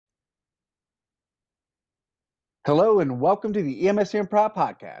Hello and welcome to the EMS Improv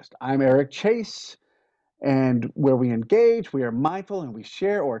Podcast. I'm Eric Chase, and where we engage, we are mindful, and we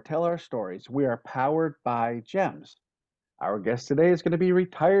share or tell our stories. We are powered by GEMS. Our guest today is going to be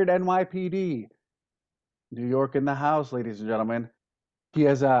retired NYPD. New York in the house, ladies and gentlemen. He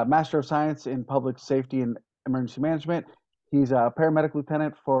has a Master of Science in Public Safety and Emergency Management. He's a paramedic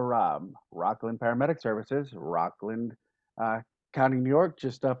lieutenant for Rockland Paramedic Services, Rockland uh, County, New York,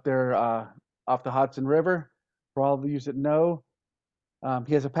 just up there off the Hudson River. For all of you that know,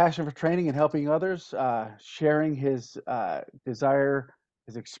 he has a passion for training and helping others, sharing his desire,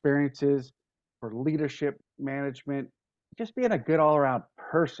 his experiences for leadership, management, just being a good all around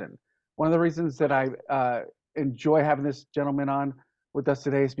person. One of the reasons that I enjoy having this gentleman on with us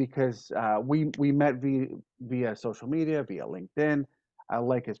today is because we met via social media, via LinkedIn. I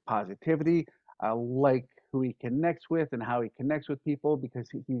like his positivity. I like who he connects with and how he connects with people because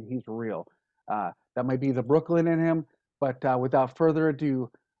he's real. That might be the Brooklyn in him, but without further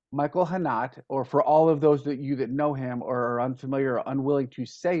ado, Michael Hanat, or for all of those that you that know him or are unfamiliar or unwilling to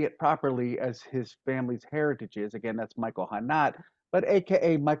say it properly as his family's heritage is, again, that's Michael Hanat, but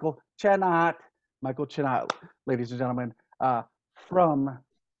AKA Michael Chanat. Michael Chanat, ladies and gentlemen, from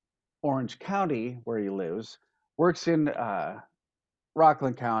Orange County, where he lives, works in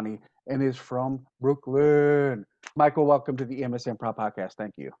Rockland County, and is from Brooklyn. Michael, welcome to the EMS Improv Podcast.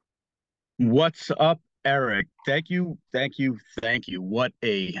 Thank you. What's up, Eric? Thank you, thank you, thank you. What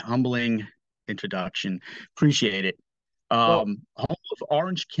a humbling introduction. Appreciate it. Well, Home of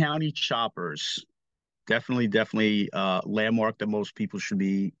Orange County Choppers. Definitely landmark that most people should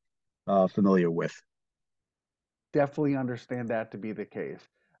be familiar with. definitely understand that to be the case.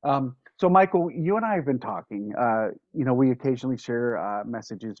 So, Michael, you and I have been talking. We occasionally share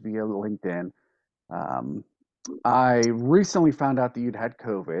messages via LinkedIn. Um, I recently found out that you'd had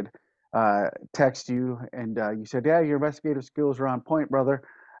COVID. Text you, and you said, "Yeah, your investigative skills are on point, brother."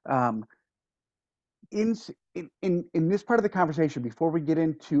 Um, in, in this part of the conversation, before we get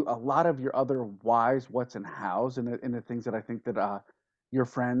into a lot of your other whys, what's, and hows, and the things that I think that your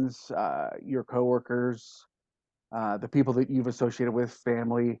friends, your coworkers, the people that you've associated with,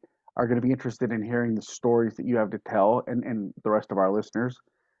 family, are going to be interested in hearing the stories that you have to tell, and the rest of our listeners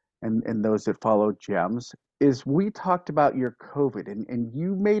and those that follow GEMS, is we talked about your COVID, and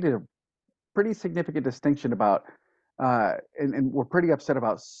you made a pretty significant distinction about, and we're pretty upset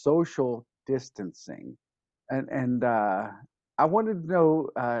about social distancing. And I wanted to know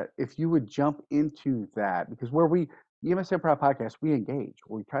if you would jump into that, because where the MSM Pride podcast, we engage,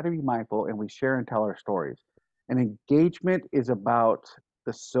 we try to be mindful, and we share and tell our stories. And engagement is about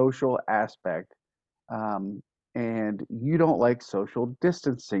the social aspect, um, and you don't like social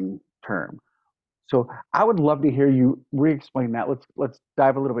distancing term. So I would love to hear you re-explain that. Let's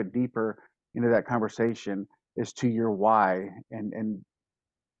dive a little bit deeper into that conversation as to your why, and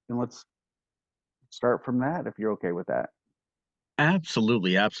let's start from that if you're okay with that.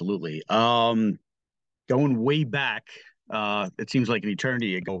 Absolutely, absolutely. Going way back, it seems like an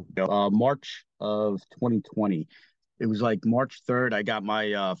eternity ago. March of 2020. It was like March 3rd. I got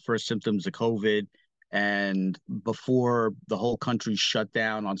my first symptoms of COVID, and before the whole country shut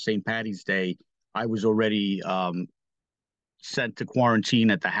down on St. Patty's Day, I was already sent to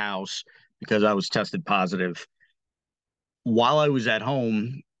quarantine at the house because I was tested positive. While I was at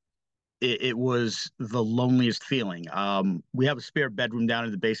home, it was the loneliest feeling. We have a spare bedroom down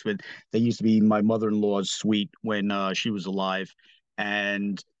in the basement that used to be my mother-in-law's suite when she was alive.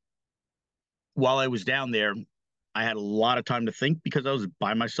 And while I was down there, I had a lot of time to think because I was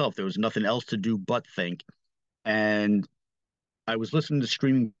by myself. There was nothing else to do but think. And I was listening to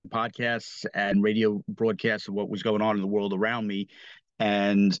streaming podcasts and radio broadcasts of what was going on in the world around me.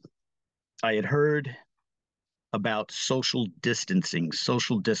 And I had heard about social distancing.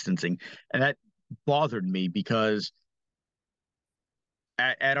 And that bothered me because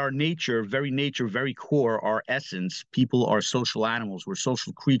at our nature, very core, our essence, people are social animals. We're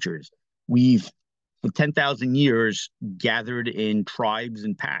social creatures. We've, for 10,000 years, gathered in tribes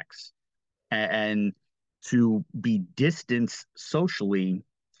and packs. And to be distanced socially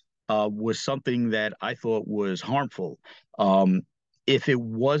was something that I thought was harmful. If it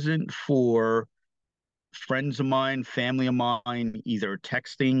wasn't for friends of mine, family of mine, either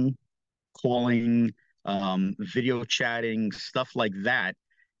texting, calling, video chatting, stuff like that,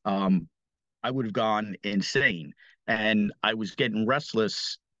 um, I would have gone insane. And I was getting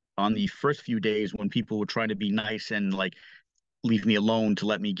restless on the first few days when people were trying to be nice and like leave me alone to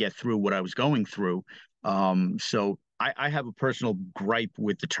let me get through what I was going through. So I have a personal gripe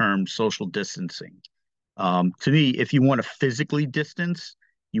with the term social distancing. To me, if you want to physically distance,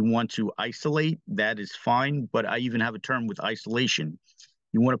 you want to isolate, that is fine. But I even have a term with isolation.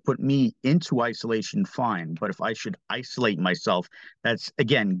 You want to put me into isolation, fine. But if I should isolate myself, that's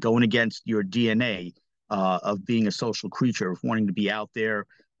again going against your DNA of being a social creature, of wanting to be out there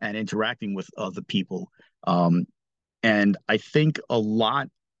and interacting with other people. Um, and I think a lot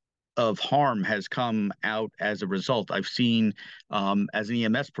of harm has come out as a result. I've seen, as an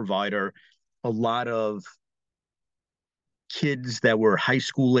EMS provider, a lot of kids that were high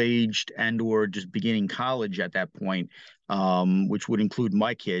school aged and or just beginning college at that point, which would include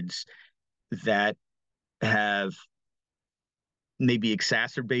my kids, that have maybe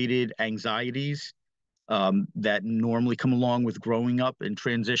exacerbated anxieties that normally come along with growing up and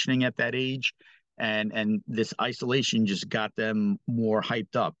transitioning at that age, and this isolation just got them more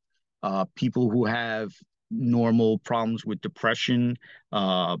hyped up. People who have normal problems with depression,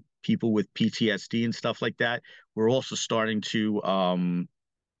 people with PTSD and stuff like that, we're also starting to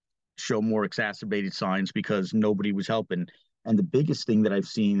show more exacerbated signs because nobody was helping. And the biggest thing that I've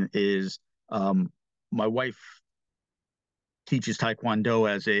seen is my wife teaches Taekwondo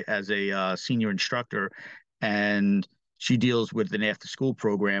as a senior instructor, and she deals with an after school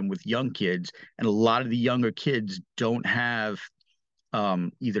program with young kids, and a lot of the younger kids don't have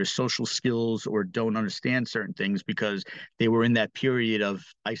either social skills or don't understand certain things because they were in that period of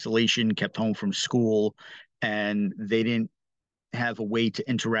isolation, kept home from school, and they didn't have a way to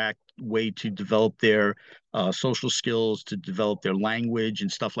interact, way to develop their social skills, to develop their language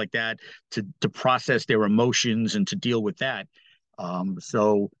and stuff like that, to process their emotions and to deal with that.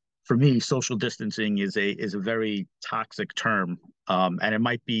 So for me, social distancing is a very toxic term, and it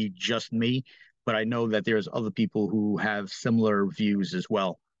might be just me, but I know that there's other people who have similar views as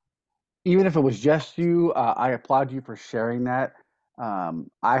well. Even if it was just you, I applaud you for sharing that.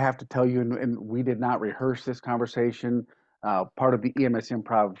 I have to tell you, and we did not rehearse this conversation. Part of the EMS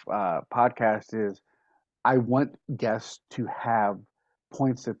Improv podcast is I want guests to have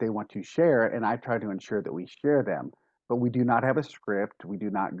points that they want to share, and I try to ensure that we share them. But we do not have a script. We do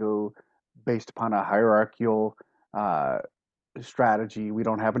not go based upon a hierarchical uh, strategy. We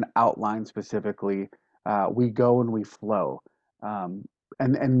don't have an outline specifically. We go and we flow, um,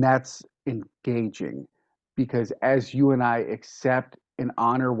 and that's engaging because as you and I accept and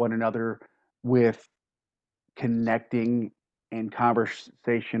honor one another with connecting in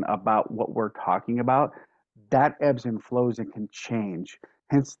conversation about what we're talking about, that ebbs and flows and can change.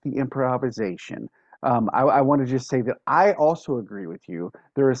 Hence the improvisation. I want to just say that I also agree with you.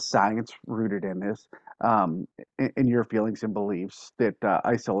 There is science rooted in this, um, in your feelings and beliefs that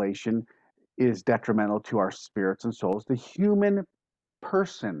isolation is detrimental to our spirits and souls. The human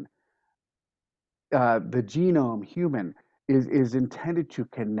person, the genome human is intended to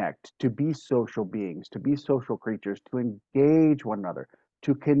connect, to be social beings, to be social creatures, to engage one another,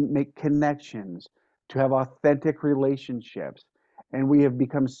 to make connections, to have authentic relationships. And we have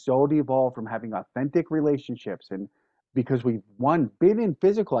become so devolved from having authentic relationships, and because we've one been in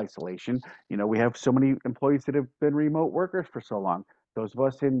physical isolation, we have so many employees that have been remote workers for so long. Those of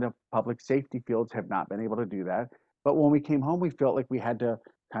us in the public safety fields have not been able to do that. But when we came home, we felt like we had to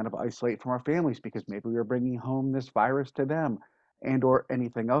kind of isolate from our families because maybe we were bringing home this virus to them and or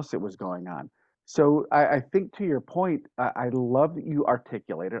anything else that was going on. So I think to your point, I love that you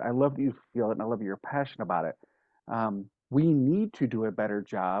articulate it. I love that you feel it, and I love that you're passionate about it. We need to do a better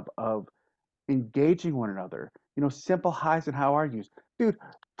job of engaging one another. Simple highs and how are yous. Dude,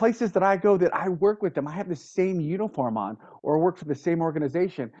 places that I go that I work with them, I have the same uniform on or work for the same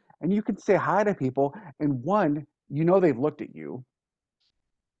organization. And you can say hi to people, and one, they've looked at you.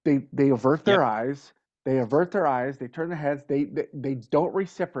 They avert Yep. their eyes. They avert their eyes. They turn their heads. They don't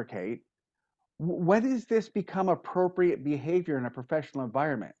reciprocate. When does this become appropriate behavior in a professional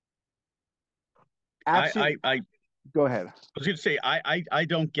environment? I, Absolutely. I Go ahead. was going to say I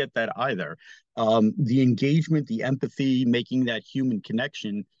don't get that either. The engagement, the empathy, making that human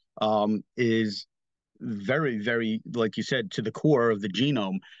connection is very, very, like you said, to the core of the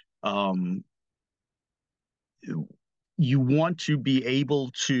genome. Um, you want to be able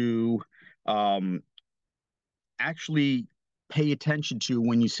to um, actually pay attention to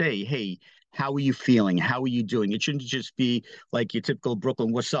when you say, "Hey, how are you feeling? How are you doing?" It shouldn't just be like your typical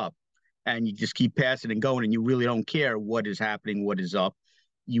Brooklyn, "What's up?" and you just keep passing and going, and you really don't care what is happening, what is up.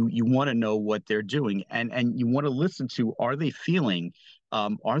 You want to know what they're doing, and you want to listen to, are they feeling?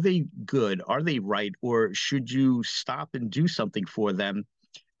 Are they good? Are they right? Or should you stop and do something for them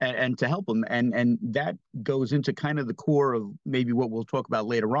and to help them? And that goes into kind of the core of maybe what we'll talk about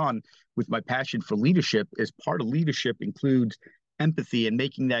later on with my passion for leadership. Is part of leadership includes empathy and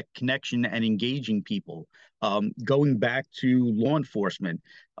making that connection and engaging people. Going back to law enforcement,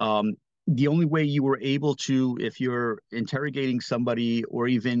 the only way you were able to, if you're interrogating somebody or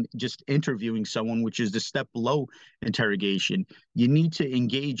even just interviewing someone, which is the step below interrogation, you need to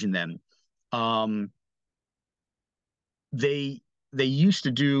engage in them. Um, they they used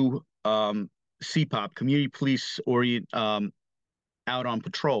to do CPOP, community police orient, out on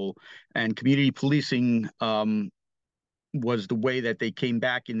patrol, and community policing was the way that they came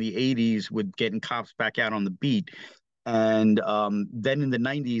back in the 80s with getting cops back out on the beat. And then in the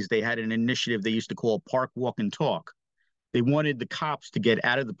 90s, they had an initiative they used to call Park, Walk, and Talk. They wanted the cops to get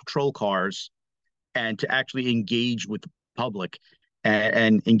out of the patrol cars and to actually engage with the public.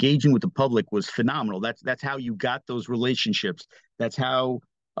 And engaging with the public was phenomenal. That's how you got those relationships. That's how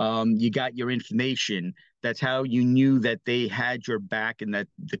you got your information. That's how you knew that they had your back and that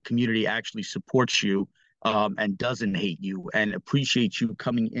the community actually supports you, and doesn't hate you and appreciates you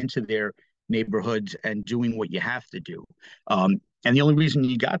coming into their neighborhoods and doing what you have to do. And the only reason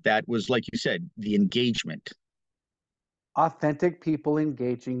you got that was, like you said, the engagement. Authentic people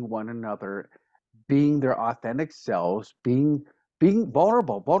engaging one another, being their authentic selves, being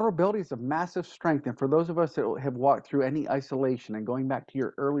vulnerable. Vulnerability is a massive strength. And for those of us that have walked through any isolation, and going back to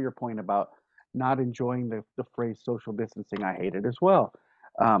your earlier point about not enjoying the phrase social distancing, I hate it as well.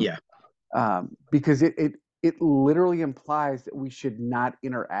 Um, Yeah, because it literally implies that we should not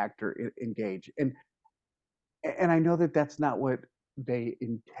interact or engage. And I know that that's not what they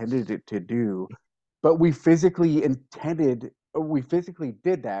intended it to do, but we physically did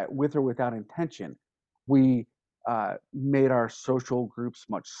that with or without intention. We made our social groups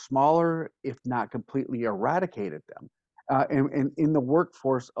much smaller, if not completely eradicated them. And in the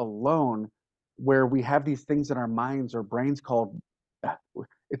workforce alone, where we have these things in our minds or brains called, uh,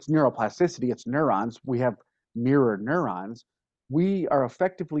 it's neuroplasticity, it's neurons, we have mirror neurons, we are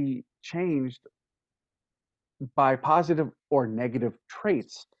effectively changed by positive or negative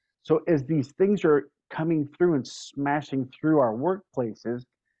traits. So as these things are coming through and smashing through our workplaces,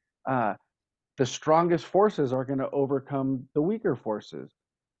 uh, the strongest forces are going to overcome the weaker forces.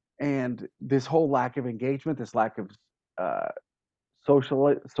 And this whole lack of engagement, this lack of uh,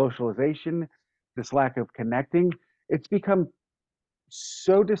 socialization, this lack of connecting, it's become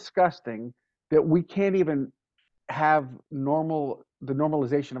so disgusting that we can't even have the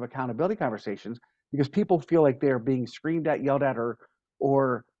normalization of accountability conversations because people feel like they're being screamed at, yelled at,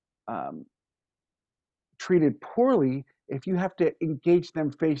 or um, treated poorly if you have to engage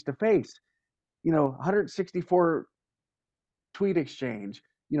them face to face. 164 tweet exchange,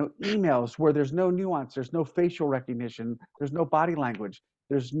 emails where there's no nuance, there's no facial recognition, there's no body language,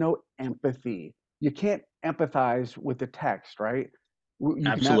 there's no empathy. You can't empathize with the text, right? You can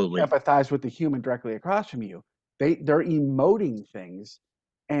absolutely. empathize with the human directly across from you. They're emoting things,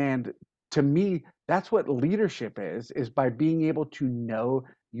 and to me, that's what leadership is by being able to know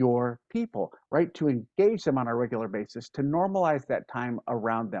your people, right? To engage them on a regular basis, to normalize that time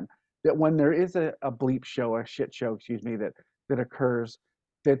around them. That when there is a bleep show, a shit show, excuse me, that occurs,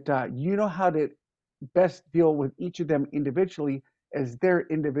 that you know how to best deal with each of them individually as their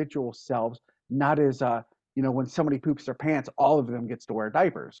individual selves, not as when somebody poops their pants, all of them gets to wear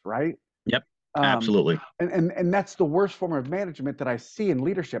diapers, right? Yep, Um, absolutely. and that's the worst form of management that I see in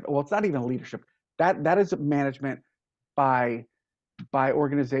leadership. Well, it's not even leadership. That is management by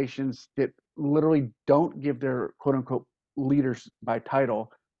organizations that literally don't give their quote unquote leaders by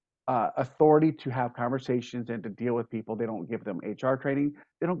title authority to have conversations and to deal with people. They don't give them HR training.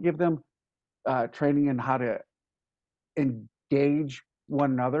 They don't give them training in how to engage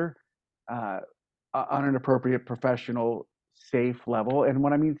one another uh, on an appropriate, professional, safe level. And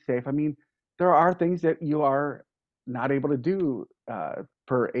when I mean safe, I mean there are things that you are not able to do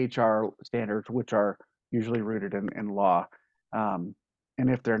per HR standards, which are usually rooted in law. And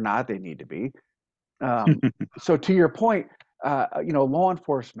if they're not, they need to be. Um, so to your point, law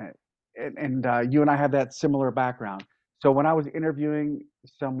enforcement, and you and I have that similar background. So when I was interviewing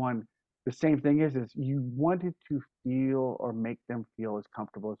someone, the same thing is you wanted to feel or make them feel as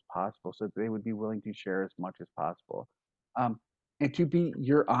comfortable as possible, so that they would be willing to share as much as possible, um, and to be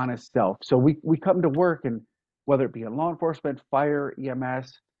your honest self. So we come to work, and whether it be in law enforcement, fire,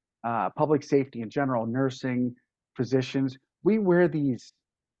 EMS, public safety in general, nursing, physicians, we wear these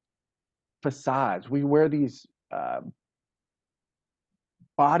facades. We wear these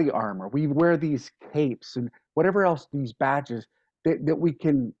body armor. We wear these capes and whatever else, these badges that we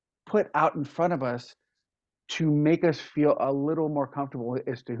can put out in front of us to make us feel a little more comfortable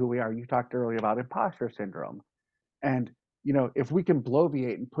as to who we are. You talked earlier about imposter syndrome. And, if we can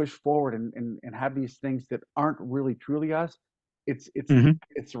bloviate and push forward and have these things that aren't really truly us, It's it's Hmm.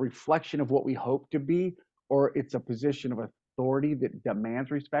 it's a reflection of what we hope to be, or it's a position of authority that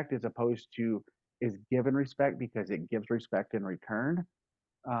demands respect as opposed to is given respect because it gives respect in return.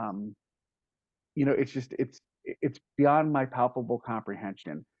 Um, it's just it's beyond my palpable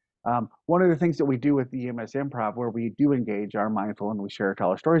comprehension. One of the things that we do with the EMS Improv, where we do engage our mindful and we share tell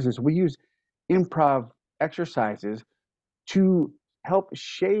our stories, is we use improv exercises to help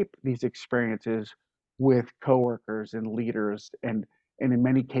shape these experiences with coworkers and leaders and in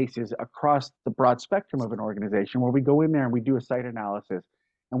many cases across the broad spectrum of an organization where we go in there and we do a site analysis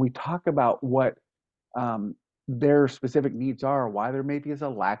and we talk about what um, their specific needs are, why there maybe is a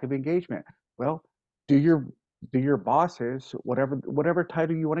lack of engagement. Well, do your do your bosses, whatever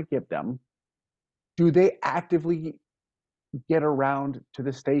title you want to give them, do they actively get around to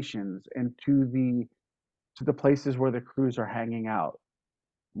the stations and to the places where the crews are hanging out?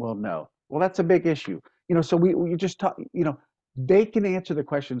 Well, no. Well, that's a big issue. So we just talk, they can answer the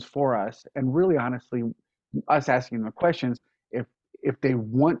questions for us. And really honestly, us asking the questions, if if they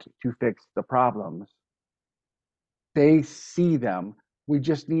want to fix the problems, they see them. We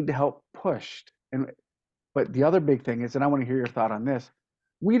just need to help push. And but the other big thing is, and I want to hear your thought on this,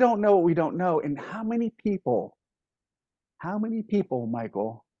 we don't know what we don't know. And how many people,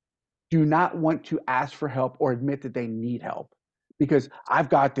 Michael, do not want to ask for help or admit that they need help? Because I've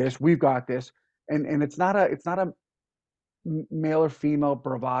got this, we've got this. And it's not a male or female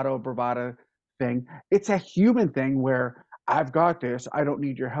bravada thing. It's a human thing where I've got this, I don't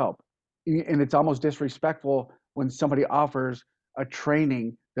need your help. And it's almost disrespectful when somebody offers a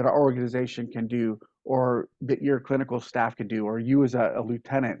training that our organization can do or that your clinical staff can do or you as a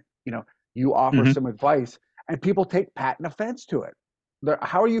lieutenant, you offer Hmm. some advice and people take patent offense to it.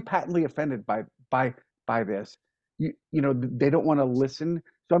 How are you patently offended by by this? They don't want to listen.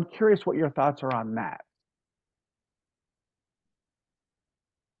 So I'm curious what your thoughts are on that.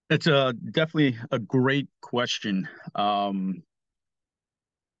 That's a definitely a great question. Um,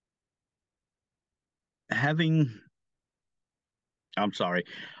 having, I'm sorry,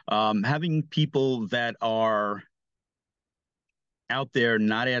 having people that are out there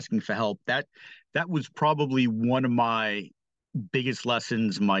not asking for help, that was probably one of my biggest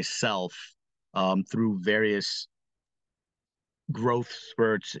lessons myself, through various growth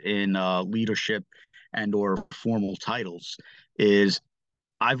spurts in leadership and or formal titles, is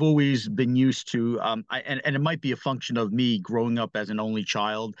I've always been used to, and it might be a function of me growing up as an only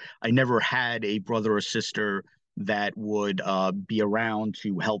child. I never had a brother or sister that would be around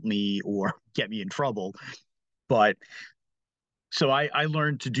to help me or get me in trouble. But so I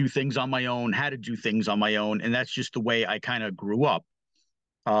learned to do things on my own, how to do things on my own, and that's just the way I kind of grew up.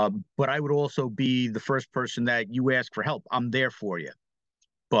 But I would also be the first person that you ask for help. I'm there for you.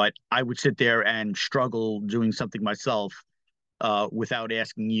 But I would sit there and struggle doing something myself without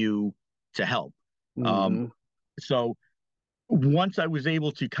asking you to help. Um, Hmm. so once I was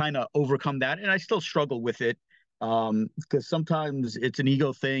able to kind of overcome that, and I still struggle with it, because sometimes it's an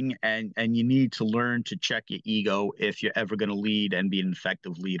ego thing, and you need to learn to check your ego if you're ever going to lead and be an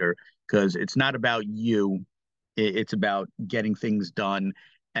effective leader, because it's not about you, it's about getting things done,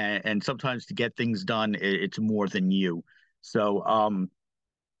 and sometimes to get things done, it's more than you. So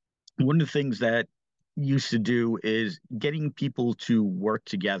one of the things that used to do is getting people to work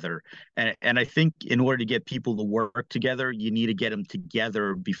together. And I think in order to get people to work together, you need to get them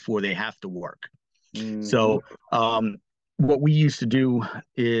together before they have to work. Hmm. So what we used to do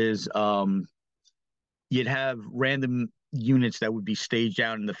is you'd have random units that would be staged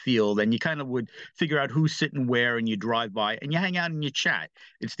out in the field, and you kind of would figure out who's sitting where, and you drive by and you hang out and you chat.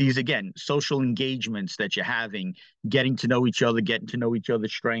 It's these, again, social engagements that you're having, getting to know each other, getting to know each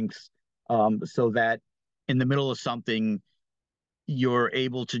other's strengths, so that in the middle of something you're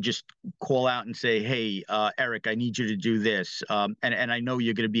able to just call out and say, hey, Eric, I need you to do this, and I know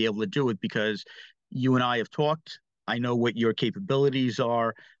you're going to be able to do it because you and I have talked. I know what your capabilities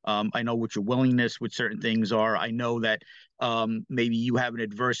are. I know what your willingness with certain things are. I know that maybe you have an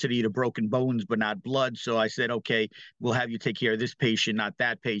adversity to broken bones, but not blood. So I said, okay, we'll have you take care of this patient, not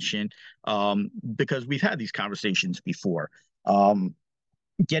that patient, because we've had these conversations before. Um,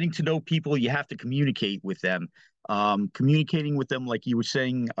 Getting to know people, you have to communicate with them. Communicating with them, like you were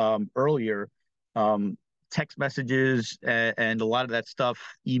saying earlier, um, text messages and a lot of that stuff,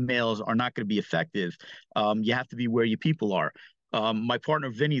 emails are not going to be effective. You have to be where your people are. My partner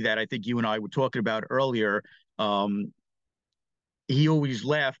Vinny, that I think you and I were talking about earlier, um, he always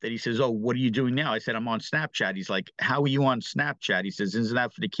laughed and he says, "Oh, what are you doing now?" I said, "I'm on Snapchat." He's like, "How are you on Snapchat?" He says, "Isn't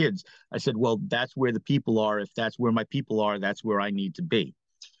that for the kids?" I said, "Well, that's where the people are. If that's where my people are, that's where I need to be."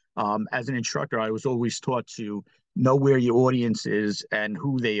 As an instructor, I was always taught to know where your audience is and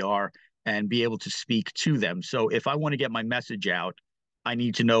who they are, and be able to speak to them. So if I want to get my message out, I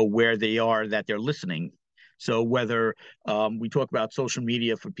need to know where they are that they're listening. So whether we talk about social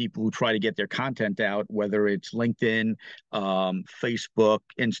media for people who try to get their content out, whether it's LinkedIn, Facebook,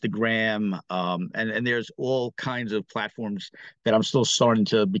 Instagram, and there's all kinds of platforms that I'm still starting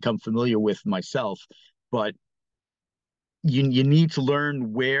to become familiar with myself. But you need to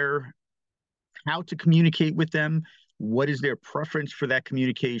learn where how to communicate with them, what is their preference for that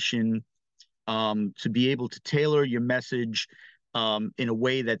communication, to be able to tailor your message in a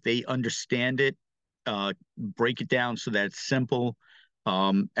way that they understand it, break it down so that it's simple,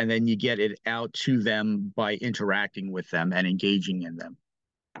 and then you get it out to them by interacting with them and engaging in them.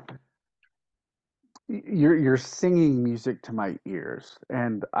 You're singing music to my ears,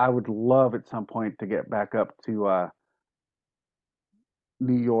 and I would love at some point to get back up to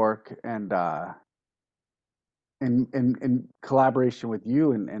New York and in collaboration with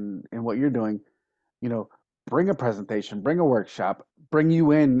you and what you're doing, you know, bring a presentation, bring a workshop, bring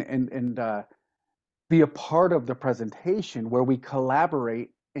you in and be a part of the presentation where we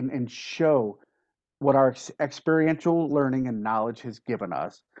collaborate and show what our experiential learning and knowledge has given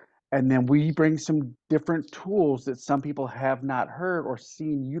us. And then we bring some different tools that some people have not heard or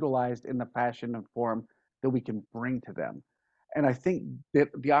seen utilized in the fashion and form that we can bring to them. And I think that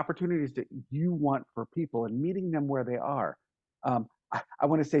the opportunities that you want for people and meeting them where they are, I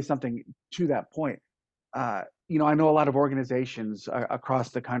want to say something to that point. I know a lot of organizations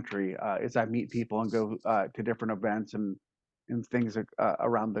across the country as I meet people and go to different events and things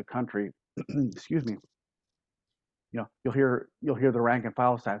around the country. Excuse me. You'll hear the rank and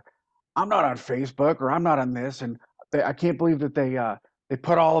file side. I'm not on Facebook or I'm not on this, and I can't believe that they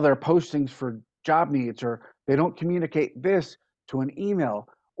put all of their postings for job needs, or they don't communicate this to an email,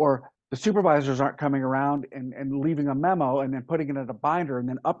 or the supervisors aren't coming around and leaving a memo and then putting it in a binder and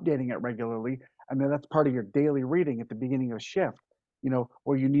then updating it regularly, and then that's part of your daily reading at the beginning of shift,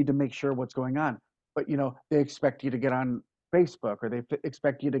 where you need to make sure what's going on. But they expect you to get on Facebook, or they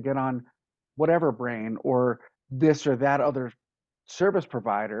expect you to get on whatever brain or this or that other service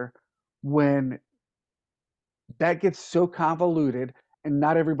provider, when that gets so convoluted and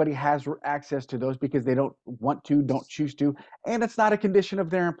not everybody has access to those because they don't want to, don't choose to, and it's not a condition of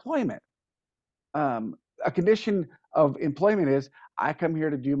their employment. A condition of employment is, I come here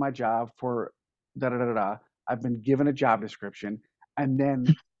to do my job for da da da da da. I've been given a job description, and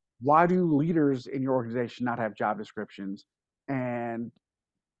then why do leaders in your organization not have job descriptions? And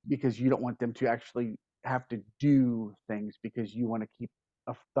because you don't want them to actually have to do things, because you want to keep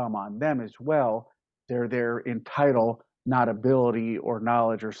a thumb on them as well. They're there in title, not ability or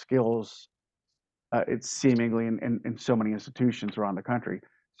knowledge or skills. It's seemingly in so many institutions around the country.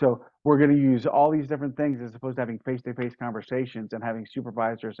 So we're going to use all these different things as opposed to having face-to-face conversations and having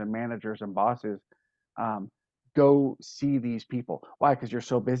supervisors and managers and bosses um, go see these people. Why? Because you're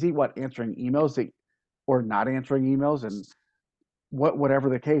so busy, what, answering emails or not answering emails, and whatever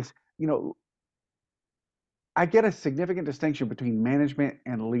the case. I get a significant distinction between management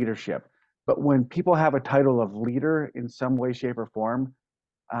and leadership. But when people have a title of leader in some way, shape, or form,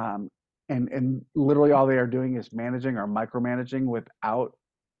 um, and literally all they are doing is managing or micromanaging without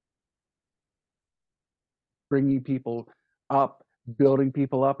bringing people up, building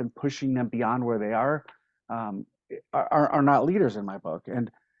people up, and pushing them beyond where they are, um, are not leaders in my book.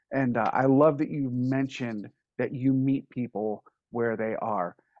 And I love that you mentioned that you meet people where they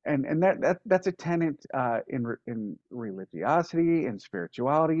are, and that's a tenet in religiosity, in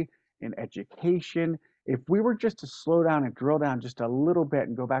spirituality, in education. If we were just to slow down and drill down just a little bit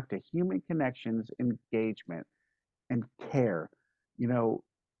and go back to human connections, engagement, and care, you know,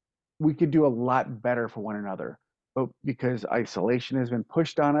 we could do a lot better for one another. But because isolation has been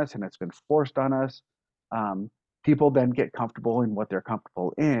pushed on us and it's been forced on us, um, people then get comfortable in what they're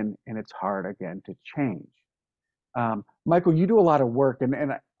comfortable in, and it's hard again to change. Michael, you do a lot of work,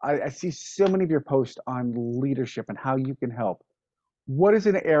 and I see so many of your posts on leadership and how you can help. What is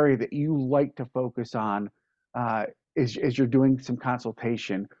an area that you like to focus on uh, as you're doing some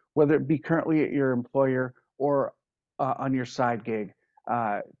consultation, whether it be currently at your employer or on your side gig,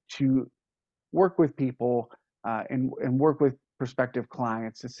 uh, to work with people and work with prospective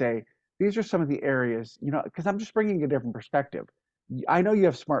clients to say, these are some of the areas, because I'm just bringing a different perspective. I know you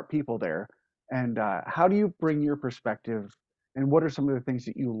have smart people there. And how do you bring your perspective? And what are some of the things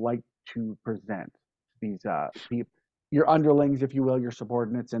that you like to present to these people, your underlings, if you will, your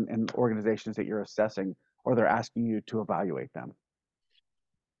subordinates and organizations that you're assessing, or they're asking you to evaluate them?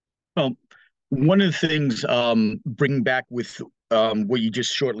 Well, one of the things, bringing back with what you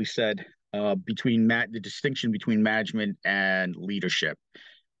just shortly said, between the distinction between management and leadership.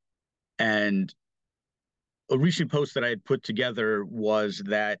 And a recent post that I had put together was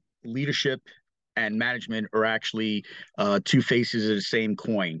that leadership and management are actually two faces of the same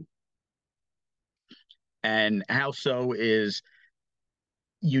coin. And how so is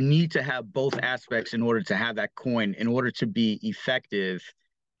you need to have both aspects in order to have that coin. In order to be effective,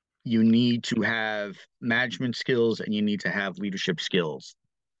 you need to have management skills and you need to have leadership skills.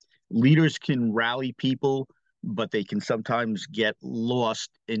 Leaders can rally people, but they can sometimes get lost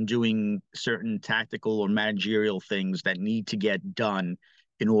in doing certain tactical or managerial things that need to get done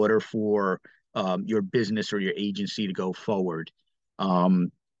in order for your business or your agency to go forward.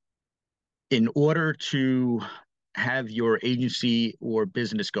 Um, in order to have your agency or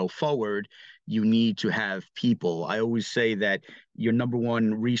business go forward, you need to have people. I always say that your number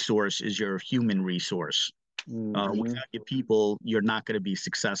one resource is your human resource. Mm-hmm. Without your people, you're not going to be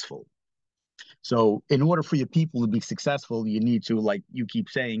successful. So, in order for your people to be successful, you need to, like you keep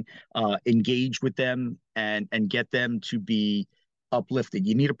saying, engage with them and get them to be uplifted.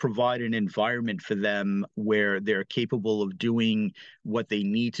 You need to provide an environment for them where they're capable of doing what they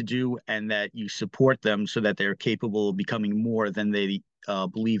need to do, and that you support them so that they're capable of becoming more than they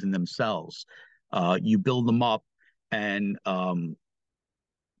believe in themselves. You build them up and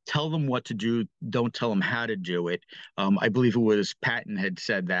tell them what to do, don't tell them how to do it. I believe it was Patton had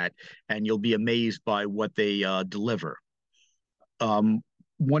said that, and you'll be amazed by what they deliver. um,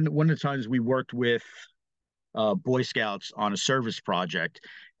 one of the times we worked with Boy Scouts on a service project,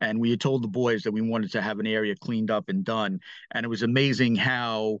 and we had told the boys that we wanted to have an area cleaned up and done, and it was amazing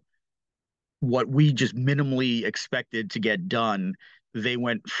how what we just minimally expected to get done, they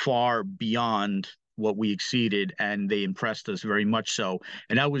went far beyond what we exceeded, and they impressed us very much so.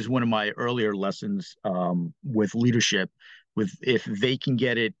 And that was one of my earlier lessons with leadership. With if they can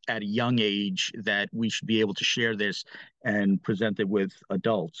get it at a young age, that we should be able to share this and present it with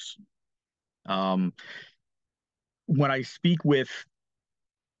adults. Um, when I speak with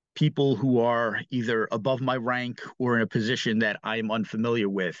people who are either above my rank or in a position that I am unfamiliar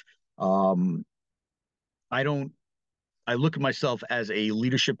with, um, I don't I look at myself as a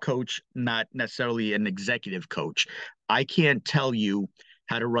leadership coach, not necessarily an executive coach. I can't tell you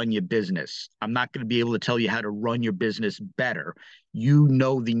how to run your business. I'm not going to be able to tell you how to run your business better. You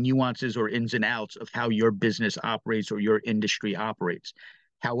know the nuances or ins and outs of how your business operates or your industry operates.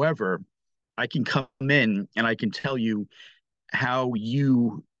 However, I can come in and I can tell you how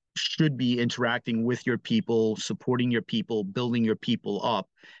you should be interacting with your people, supporting your people, building your people up,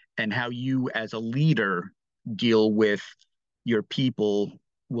 and how you as a leader deal with your people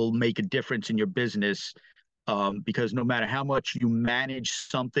will make a difference in your business. Because no matter how much you manage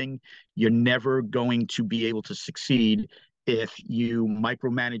something, you're never going to be able to succeed if you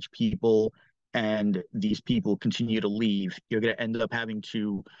micromanage people and these people continue to leave. You're going to end up having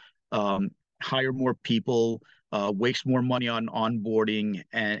to um, hire more people, waste more money on onboarding,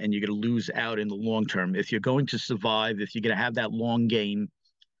 and you're going to lose out in the long term. If you're going to survive, if you're going to have that long game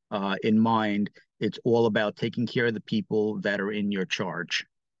in mind, it's all about taking care of the people that are in your charge.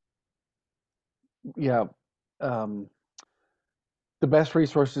 Yeah. Um, the best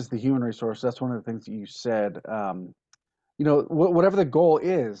resource is the human resource. That's one of the things that you said. Whatever the goal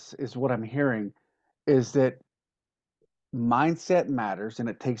is what I'm hearing is that mindset matters and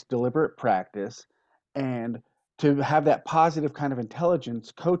it takes deliberate practice. And to have that positive kind of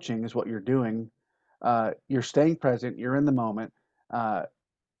intelligence coaching is what you're doing. You're staying present, you're in the moment. Uh,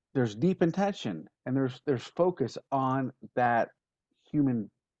 there's deep intention and there's focus on that human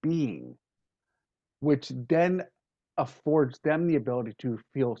being, which then affords them the ability to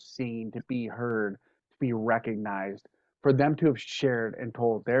feel seen, to be heard, to be recognized, for them to have shared and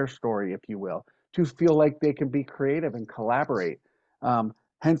told their story, if you will, to feel like they can be creative and collaborate.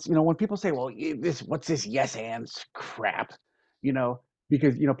 Hence, when people say, "Well, what's this yes ands crap," you know,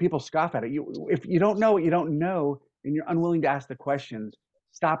 because people scoff at it. If you don't know what you don't know, and you're unwilling to ask the questions,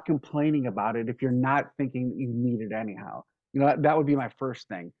 stop complaining about it. If you're not thinking you need it anyhow, that would be my first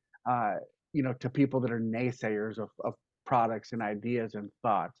thing. Uh, to people that are naysayers of products and ideas and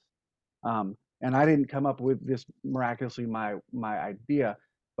thoughts. And I didn't come up with this miraculously my idea,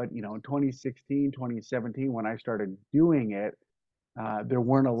 but in 2016, 2017, when I started doing it, there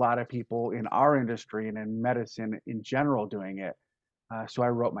weren't a lot of people in our industry and in medicine in general doing it. So I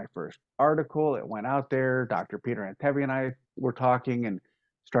wrote my first article. It went out there. Dr. Peter Antevi and I were talking and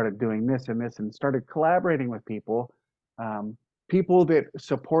started doing this and this and started collaborating with people, um, people that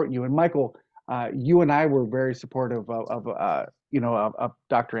support you. And Michael, you and I were very supportive of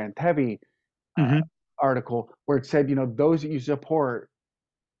Dr. Antevi uh, Mm-hmm. article where it said, those that you support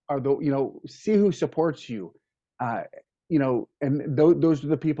are the, see who supports you, uh, and those are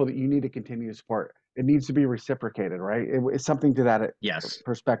the people that you need to continue to support. It needs to be reciprocated, right? It's something to that Yes.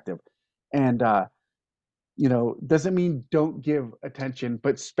 perspective. And doesn't mean don't give attention,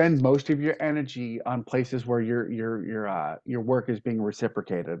 but spend most of your energy on places where your work is being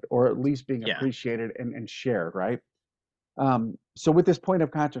reciprocated, or at least being Yeah. appreciated and shared, right? So with this point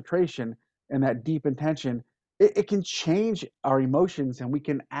of concentration and that deep intention, it can change our emotions, and we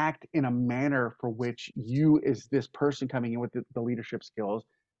can act in a manner for which you, as this person coming in with the leadership skills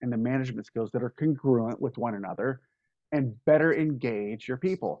and the management skills that are congruent with one another, and better engage your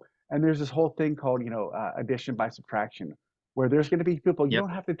people. And there's this whole thing called, addition by subtraction, where there's going to be people, you Yep. don't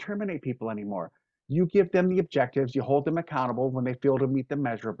have to terminate people anymore. You give them the objectives, you hold them accountable. When they fail to meet the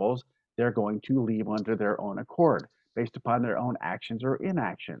measurables, they're going to leave under their own accord, based upon their own actions or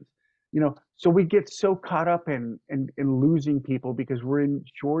inactions. So we get so caught up in losing people because we're in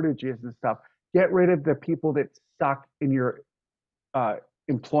shortages and stuff. Get rid of the people that suck in your uh,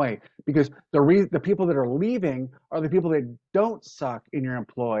 employ, because the people that are leaving are the people that don't suck in your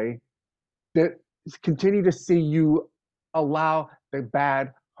employ, that continue to see you allow the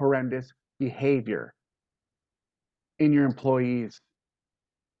bad, horrendous behavior in your employees,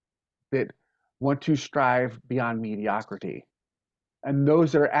 that want to strive beyond mediocrity. And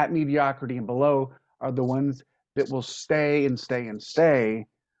those that are at mediocrity and below are the ones that will stay and stay and stay,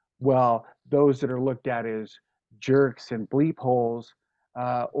 while those that are looked at as jerks and bleep holes,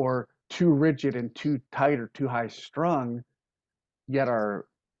 or too rigid and too tight or too high strung, yet are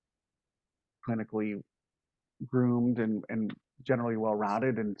clinically groomed and generally well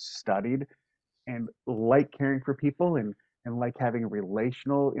rounded and studied, and like caring for people, and like having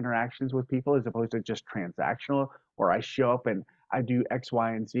relational interactions with people as opposed to just transactional, or I show up and I do X,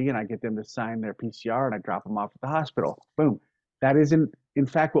 Y, and Z and I get them to sign their PCR and I drop them off at the hospital. Boom. That isn't, in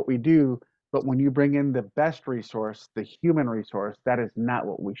fact, what we do. But when you bring in the best resource, the human resource, that is not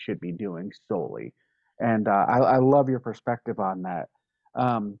what we should be doing solely. And I love your perspective on that.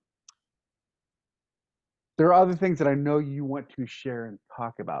 Um, there are other things that I know you want to share and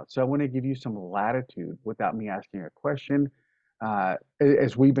talk about. So I want to give you some latitude without me asking a question.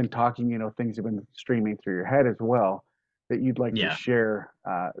 As we've been talking, things have been streaming through your head as well, that you'd like to Yeah. share,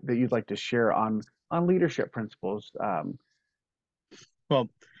 on leadership principles. Well,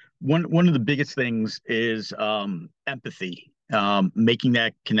 one of the biggest things is empathy, making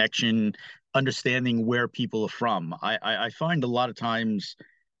that connection, understanding where people are from. I find a lot of times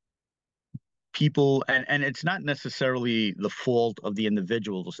people, and it's not necessarily the fault of the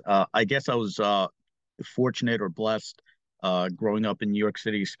individuals. I guess I was fortunate or blessed growing up in New York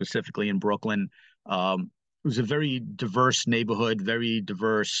City, specifically in Brooklyn. It was a very diverse neighborhood, very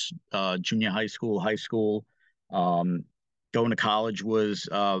diverse junior high school. Um, Going to college was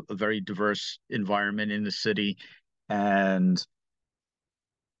a very diverse environment in the city, and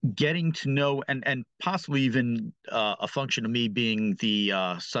getting to know, and possibly even a function of me being the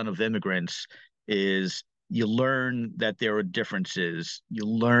son of immigrants, is you learn that there are differences. You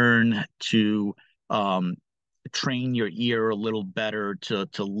learn to um, train your ear a little better to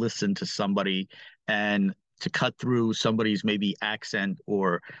listen to somebody, and to cut through somebody's maybe accent,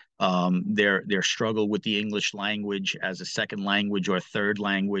 or their struggle with the English language as a second language or a third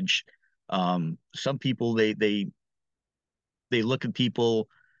language. Some people, they look at people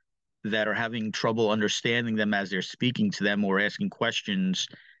that are having trouble understanding them as they're speaking to them or asking questions,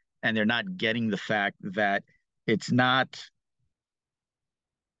 and they're not getting the fact that it's not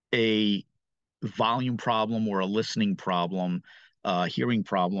a volume problem or a listening problem, hearing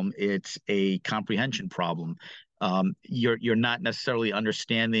problem. It's a comprehension problem. You're not necessarily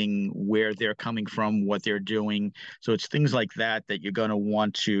understanding where they're coming from, what they're doing. So it's things like that that you're going to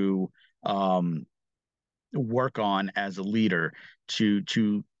want to um, work on as a leader,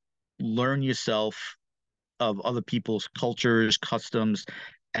 to learn yourself of other people's cultures, customs,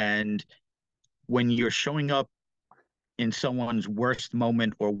 and when you're showing up in someone's worst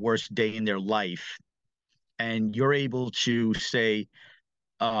moment or worst day in their life, and you're able to say,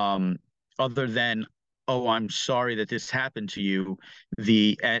 um, other than, "Oh, I'm sorry that this happened to you,"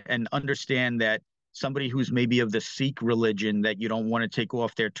 and understand that somebody who's maybe of the Sikh religion, that you don't want to take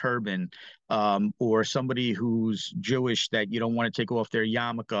off their turban, or somebody who's Jewish, that you don't want to take off their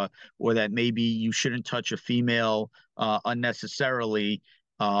yarmulke, or that maybe you shouldn't touch a female unnecessarily,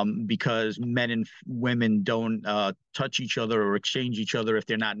 because men and women don't touch each other or exchange each other if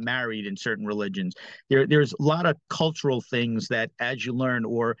they're not married in certain religions. There's a lot of cultural things that, as you learn,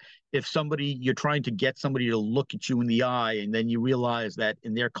 or if somebody, you're trying to get somebody to look at you in the eye, and then you realize that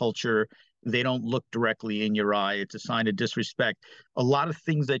in their culture They don't look directly in your eye. It's a sign of disrespect. A lot of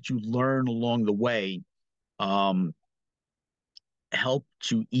things that you learn along the way um, help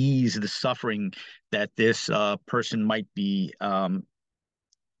to ease the suffering that this person might be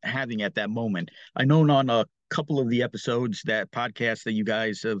having at that moment. I know on a couple of the episodes, that podcast that you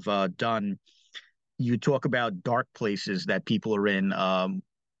guys have done, you talk about dark places that people are in,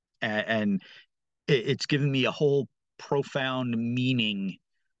 and it's given me a whole profound meaning,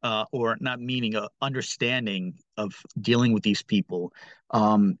 or not meaning, understanding of dealing with these people,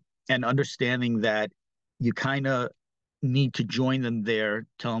 and understanding that you kind of need to join them there.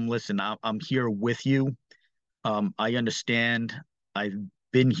 Tell them, listen, I'm here with you. I understand. I've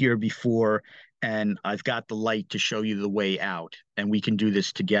been here before, and I've got the light to show you the way out, and we can do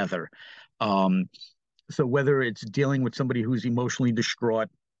this together. Um, so whether it's dealing with somebody who's emotionally distraught,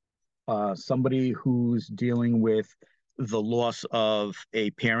 somebody who's dealing with the loss of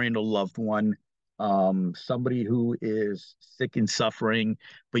a parent or loved one, somebody who is sick and suffering,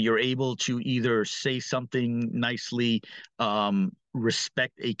 but you're able to either say something nicely,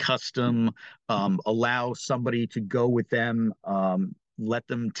 respect a custom, allow somebody to go with them, let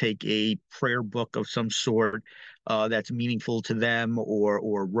them take a prayer book of some sort that's meaningful to them,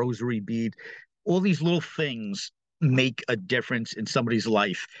 or rosary bead. All these little things make a difference in somebody's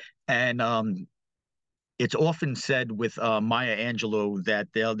life. And it's often said with Maya Angelou that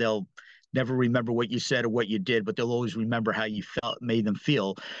they'll never remember what you said or what you did, but they'll always remember how you felt, made them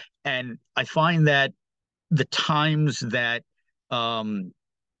feel. And I find that the times that um,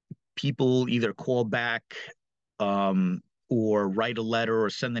 people either call back, or write a letter or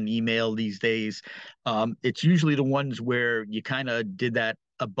send an email these days, it's usually the ones where you kind of did that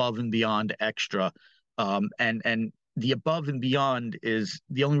above and beyond extra. And the above and beyond is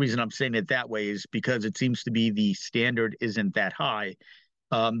the only reason I'm saying it that way is because it seems to be the standard isn't that high.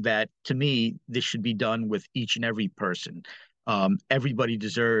 That to me, this should be done with each and every person. Everybody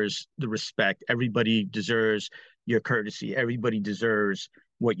deserves the respect. Everybody deserves your courtesy. Everybody deserves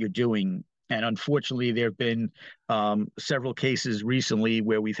what you're doing. And unfortunately, there have been several cases recently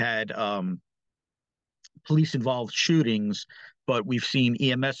where we've had police involved shootings, but we've seen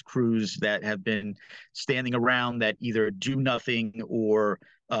EMS crews that have been standing around that either do nothing or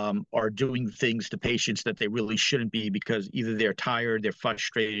are doing things to patients that they really shouldn't be because either they're tired, they're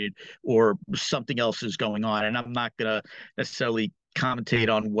frustrated, or something else is going on. And I'm not going to necessarily commentate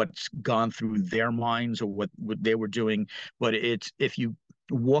on what's gone through their minds or what they were doing, but it's if you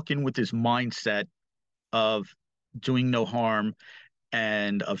walk in with this mindset of doing no harm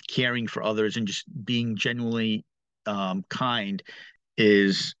and of caring for others and just being genuinely kind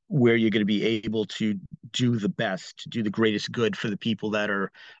is where you're going to be able to do the best, to do the greatest good for the people that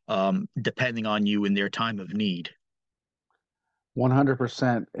are depending on you in their time of need.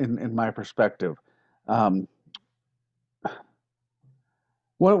 100% in my perspective. Um,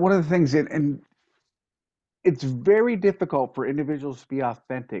 one of the things, and it's very difficult for individuals to be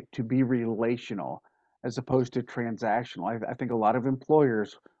authentic, to be relational, as opposed to transactional. I think a lot of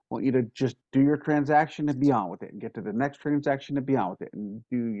employers want you to just do your transaction and be on with it, and get to the next transaction and be on with it, and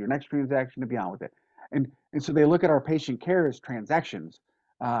do your next transaction and be on with it. And so they look at our patient care as transactions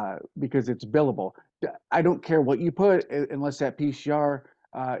because it's billable. I don't care what you put unless that PCR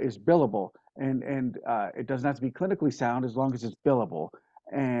is billable, and it doesn't have to be clinically sound as long as it's billable,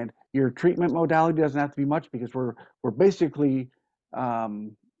 and your treatment modality doesn't have to be much because we're basically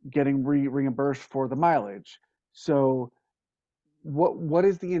um, getting reimbursed for the mileage. So what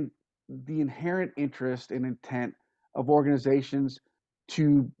is the inherent interest and intent of organizations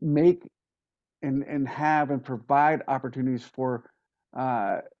to make and have and provide opportunities for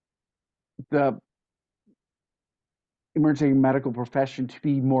uh, the emergency medical profession to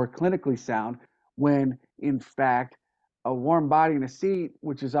be more clinically sound when in fact a warm body in a seat,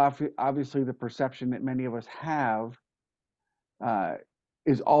 which is obviously the perception that many of us have, uh,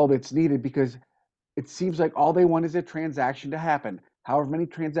 is all that's needed because it seems like all they want is a transaction to happen. However many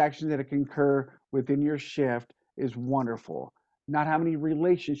transactions that can occur within your shift is wonderful. Not how many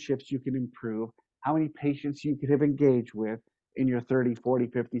relationships you can improve, how many patients you could have engaged with in your 30, 40,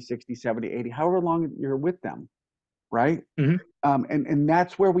 50, 60, 70, 80, however long you're with them, right? Mm-hmm. And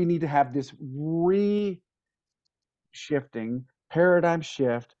that's where we need to have this shifting paradigm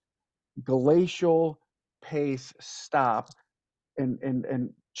shift, glacial pace stop, and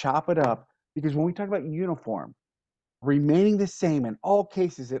chop it up. Because when we talk about uniform, remaining the same in all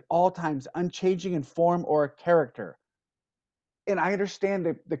cases at all times, unchanging in form or character. And I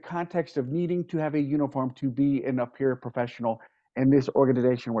understand the context of needing to have a uniform to be an peer professional, and this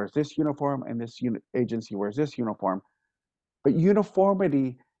organization wears this uniform and this agency wears this uniform. But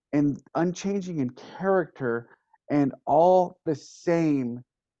uniformity and unchanging in character and all the same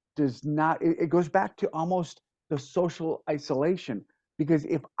does not, it goes back to almost the social isolation. Because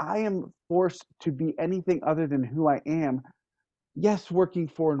if I am forced to be anything other than who I am, yes, working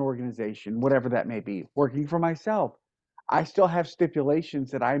for an organization, whatever that may be, working for myself, I still have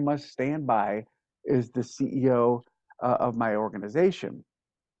stipulations that I must stand by as the CEO of my organization,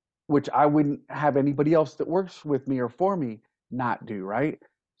 which I wouldn't have anybody else that works with me or for me not do, right?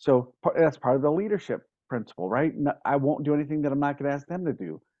 So that's part of the leadership principle, right? I won't do anything that I'm not going to ask them to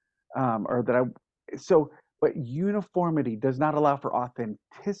do, or that I. So, but uniformity does not allow for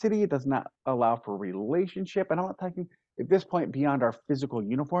authenticity. It does not allow for relationship. And I'm not talking at this point beyond our physical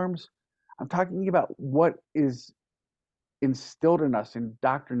uniforms. I'm talking about what is instilled in us,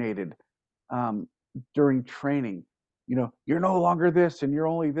 indoctrinated um, during training. You know, you're no longer this, and you're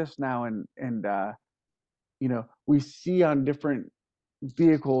only this now, and you know, we see on different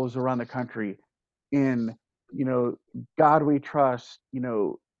vehicles around the country in, you know, God we trust, you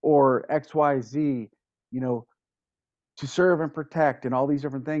know, or XYZ, you know, to serve and protect, and all these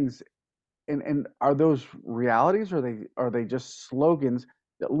different things. And are those realities, or are they just slogans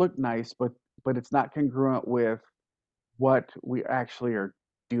that look nice, but it's not congruent with what we actually are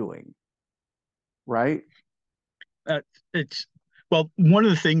doing, right? Uh, it's well, one of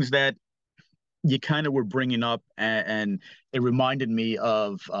the things that you kind of were bringing up, and it reminded me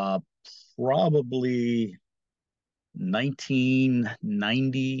of probably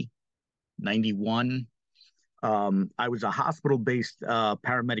 1990, 91. I was a hospital-based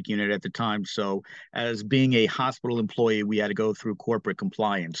paramedic unit at the time. So, as being a hospital employee, we had to go through corporate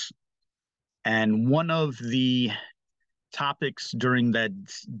compliance. And one of the topics during that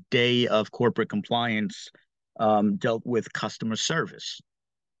day of corporate compliance dealt with customer service.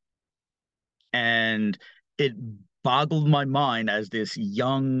 And it boggled my mind as this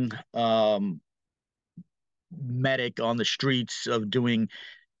young medic on the streets of doing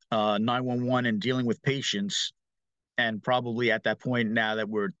 911 and dealing with patients. And probably at that point, now that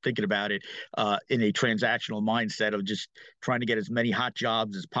we're thinking about it, in a transactional mindset of just trying to get as many hot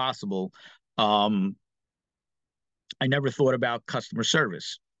jobs as possible, um, I never thought about customer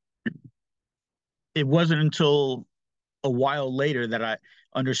service. It wasn't until a while later that I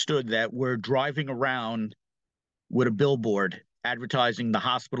understood that we're driving around with a billboard advertising the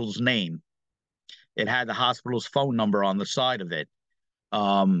hospital's name. It had the hospital's phone number on the side of it.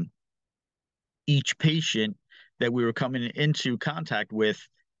 Um, each patient that we were coming into contact with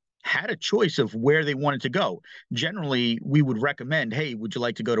had a choice of where they wanted to go. Generally, we would recommend, hey, would you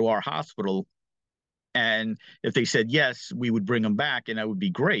like to go to our hospital? And if they said yes, we would bring them back, and that would be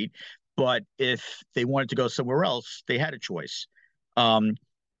great. But if they wanted to go somewhere else, they had a choice. Um,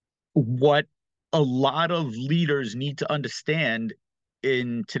 what a lot of leaders need to understand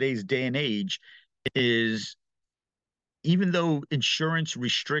in today's day and age is, even though insurance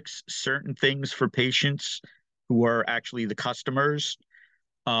restricts certain things for patients who are actually the customers,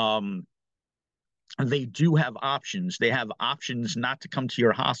 um, they do have options. They have options not to come to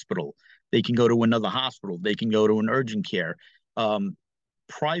your hospital. They can go to another hospital. They can go to an urgent care.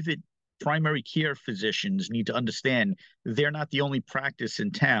 Private primary care physicians need to understand they're not the only practice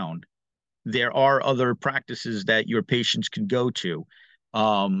in town. There are other practices that your patients can go to.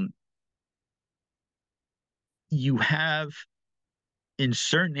 Um, you have in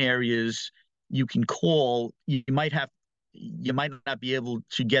certain areas you can call. You might not be able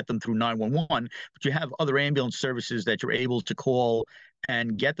to get them through 911, but you have other ambulance services that you're able to call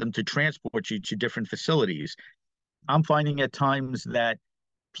and get them to transport you to different facilities. I'm finding at times that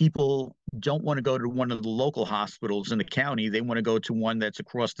people don't want to go to one of the local hospitals in the county. They want to go to one that's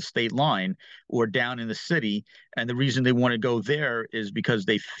across the state line or down in the city. And the reason they want to go there is because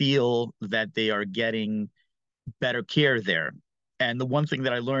they feel that they are getting better care there. And the one thing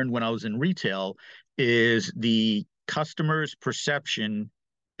that I learned when I was in retail is the customer's perception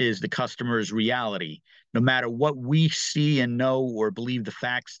is the customer's reality. No matter what we see and know or believe the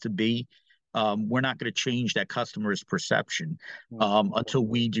facts to be, we're not going to change that customer's perception until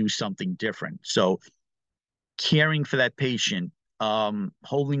we do something different. So, caring for that patient,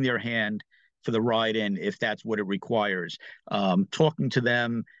 holding their hand for the ride in if that's what it requires, talking to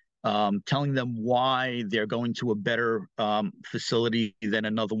them, telling them why they're going to a better facility than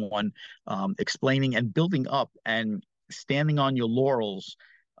another one, explaining and building up and standing on your laurels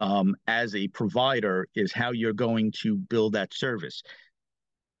as a provider is how you're going to build that service.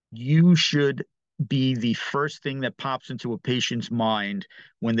 You should be the first thing that pops into a patient's mind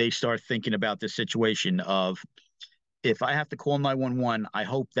when they start thinking about this situation of, if I have to call 911, I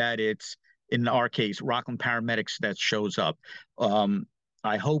hope that it's, in our case, Rockland Paramedics that shows up.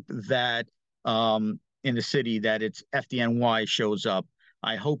 I hope that in the city that it's FDNY shows up.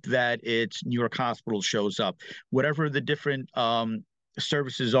 I hope that it's New York Hospital shows up. Whatever the different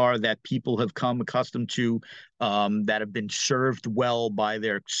services are that people have come accustomed to, that have been served well by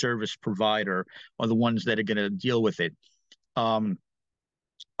their service provider, are the ones that are going to deal with it. Um,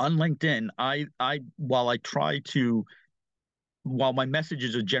 on LinkedIn, while I try to while my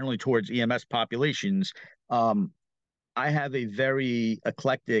messages are generally towards EMS populations, um, I have a very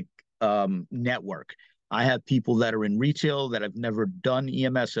eclectic network. I have people that are in retail that have never done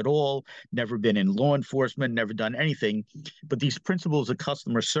EMS at all, never been in law enforcement, never done anything. But these principles of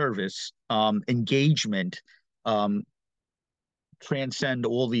customer service, engagement, um, transcend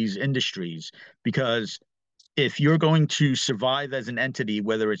all these industries because if you're going to survive as an entity,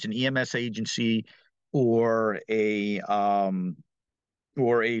 whether it's an EMS agency or a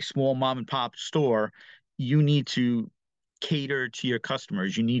small mom and pop store, you need to cater to your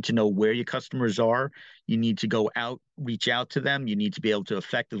customers. You need to know where your customers are. You need to go out, reach out to them. You need to be able to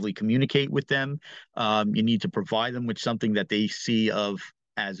effectively communicate with them. You need to provide them with something that they see of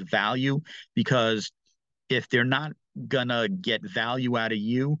as value, because if they're not gonna get value out of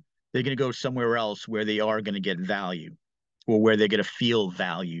you, they're gonna go somewhere else where they are gonna get value or where they're gonna feel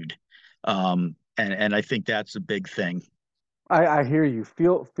valued. And I think that's a big thing. I hear you.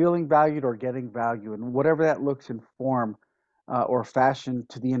 Feeling valued or getting value, and whatever that looks in form or fashion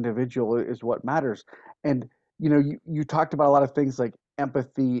to the individual is what matters. And you talked about a lot of things like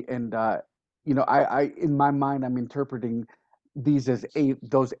empathy, and I in my mind I'm interpreting these as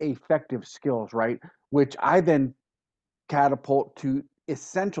those affective skills, right? Which I then catapult to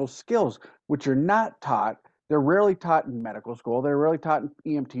essential skills, which are not taught. They're rarely taught in medical school. They're rarely taught in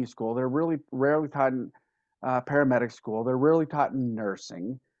EMT school. They're really rarely taught in paramedic school. They're rarely taught in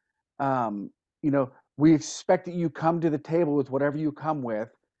nursing. Um, we expect that you come to the table with whatever you come with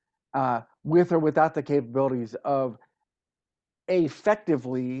or without the capabilities of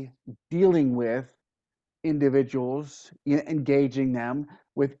effectively dealing with individuals, engaging them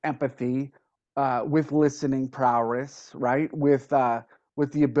with empathy, with listening prowess, right? With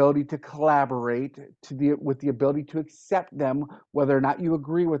the ability to collaborate, with the ability to accept them, whether or not you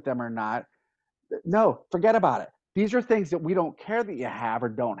agree with them or not. No, forget about it. These are things that we don't care that you have or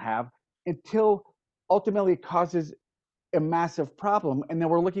don't have until ultimately it causes a massive problem, and then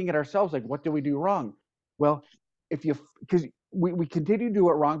we're looking at ourselves like, what do we do wrong? Well, if you because we continue to do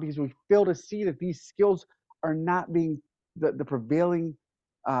it wrong because we fail to see that these skills are not being the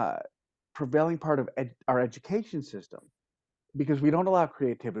uh, prevailing part of our education system, because we don't allow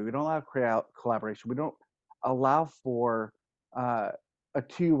creativity, we don't allow collaboration, we don't allow for uh, a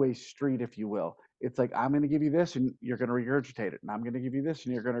two-way street, if you will. It's like, I'm going to give you this and you're going to regurgitate it, and I'm going to give you this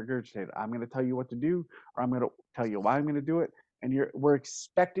and you're going to regurgitate it. I'm going to tell you what to do, or I'm going to tell you why I'm going to do it, and we're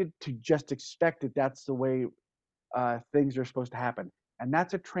expected to just expect that that's the way things are supposed to happen, and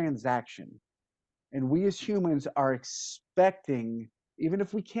that's a transaction. And we as humans are expecting, even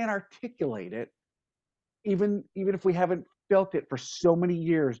if we can't articulate it, even if we haven't felt it for so many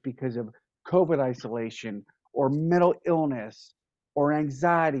years because of COVID isolation or mental illness or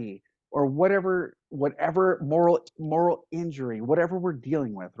anxiety or whatever moral injury, whatever we're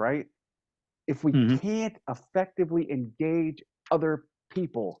dealing with, right? If we Mhm. can't effectively engage other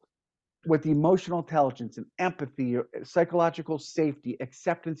people with emotional intelligence and empathy, psychological safety,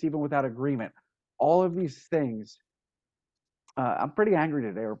 acceptance even without agreement, all of these things, I'm pretty angry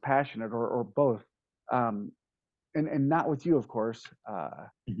today, or passionate, or both. Um, and not with you, of course.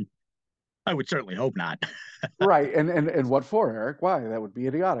 I would certainly hope not. Right. And what for, Eric? Why? That would be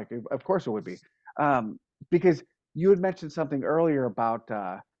idiotic. Of course it would be. Um, because you had mentioned something earlier about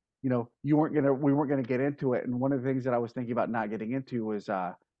we weren't gonna get into it. And one of the things that I was thinking about not getting into was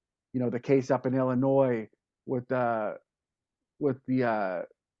the case up in Illinois with the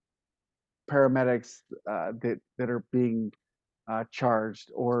paramedics that are being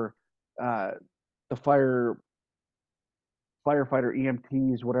charged, or uh, the firefighter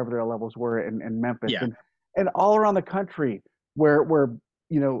EMTs, whatever their levels were in Memphis, Yeah. and all around the country, where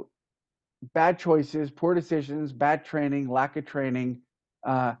you know bad choices, poor decisions, bad training, lack of training,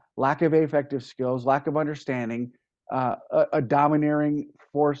 lack of affective skills, lack of understanding, a domineering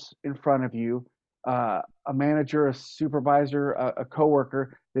force in front of you, a manager, a supervisor, a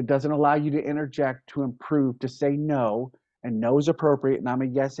coworker that doesn't allow you to interject, to improve, to say no, and no is appropriate, and I'm a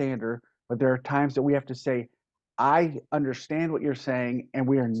yes-ander, but there are times that we have to say, I understand what you're saying, and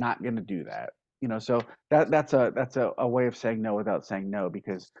we are not going to do that. So that's a way of saying no without saying no,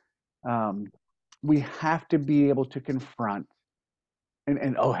 because um, we have to be able to confront,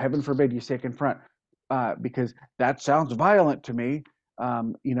 and oh, heaven forbid you say confront, because that sounds violent to me.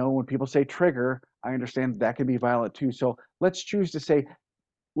 When people say trigger, I understand that can be violent too. So let's choose to say,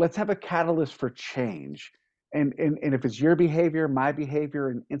 let's have a catalyst for change. And if it's your behavior, my behavior,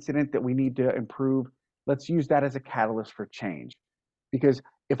 an incident that we need to improve, let's use that as a catalyst for change. Because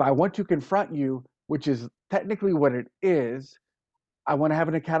if I want to confront you, which is technically what it is, I want to have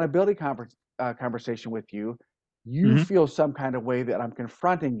an accountability conversation with you. You Hmm. feel some kind of way that I'm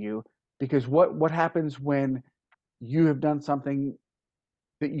confronting you, because what happens when you have done something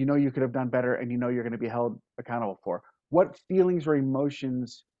that you know you could have done better and you know you're going to be held accountable for? What feelings or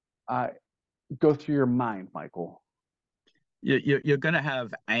emotions uh, go through your mind, Michael? You're gonna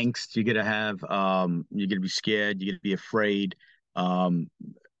have angst. You're gonna be scared. You're gonna be afraid. Um,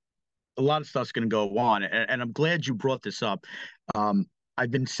 a lot of stuff's gonna go on, and I'm glad you brought this up. Um,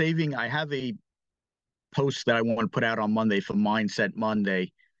 I've been saving. I have a post that I want to put out on Monday for Mindset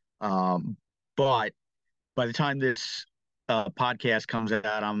Monday. But by the time this podcast comes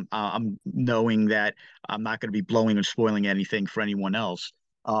out, I'm knowing that I'm not going to be blowing or spoiling anything for anyone else.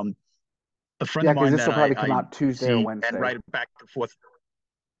 Um, a friend Yeah, of because mine this that will probably come I out Tuesday or see and Wednesday. write it back and forth.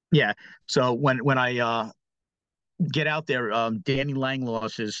 Yeah. So when I get out there, Danny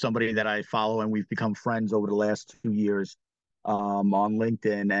Langloss is somebody that I follow, and we've become friends over the last 2 years on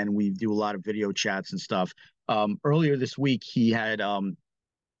LinkedIn, and we do a lot of video chats and stuff. Earlier this week, he had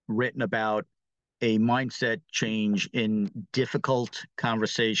written about a mindset change in difficult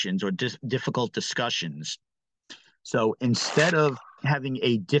conversations or difficult discussions. So instead of having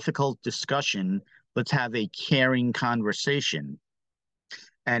a difficult discussion, let's have a caring conversation.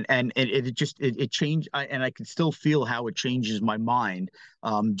 And it changed, and I can still feel how it changes my mind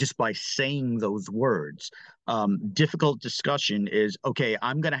just by saying those words. Difficult discussion is okay.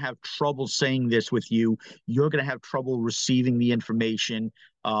 I'm going to have trouble saying this with you. You're going to have trouble receiving the information.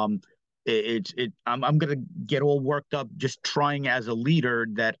 Um, I'm going to get all worked up just trying as a leader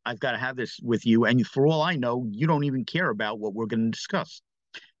that I've got to have this with you, and for all I know, you don't even care about what we're going to discuss.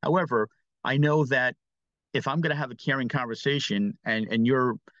 However, I know that if I'm going to have a caring conversation and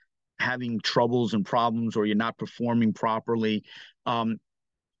you're having troubles and problems or you're not performing properly, um,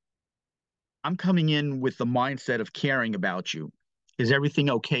 I'm coming in with the mindset of caring about you. Is everything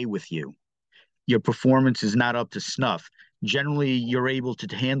okay with you? Your performance is not up to snuff. Generally, you're able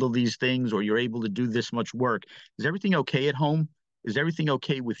to handle these things or you're able to do this much work. Is everything okay at home? Is everything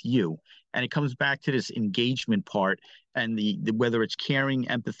okay with you? And it comes back to this engagement part and the whether it's caring,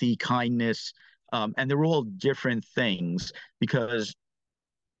 empathy, kindness, and they're all different things because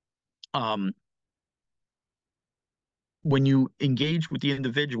um, when you engage with the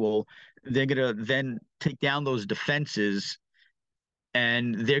individual, they're going to then take down those defenses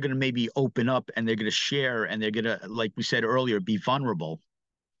and they're going to maybe open up and they're going to share and they're going to, like we said earlier, be vulnerable.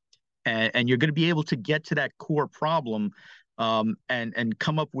 And you're going to be able to get to that core problem and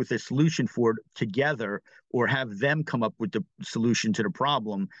come up with a solution for it together or have them come up with the solution to the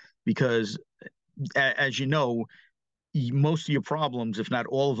problem. Because, as you know, most of your problems, if not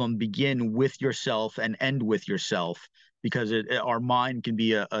all of them, begin with yourself and end with yourself because our mind can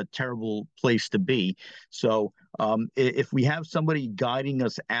be a terrible place to be. So if we have somebody guiding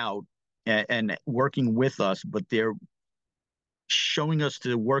us out and working with us, but they're showing us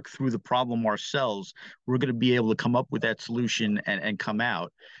to work through the problem ourselves, we're going to be able to come up with that solution and come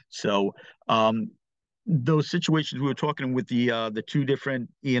out. So those situations we were talking with the two different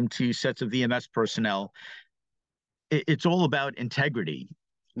EMT sets of EMS personnel, it's all about integrity,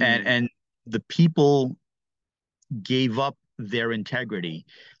 and Mm. and the people gave up their integrity.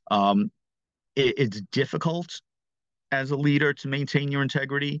 Um, it's difficult as a leader to maintain your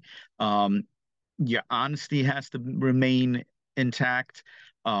integrity. Um, your honesty has to remain intact.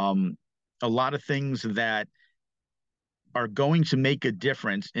 Um, a lot of things that are going to make a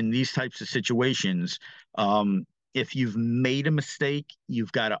difference in these types of situations. If you've made a mistake,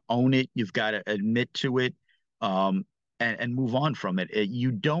 you've got to own it. You've got to admit to it, um, and move on from it.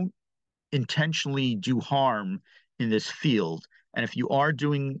 You don't intentionally do harm in this field. And if you are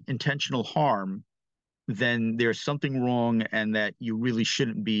doing intentional harm, then there's something wrong and that you really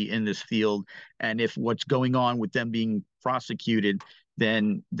shouldn't be in this field. And if what's going on with them being prosecuted,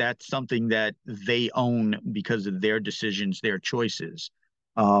 then that's something that they own because of their decisions, their choices.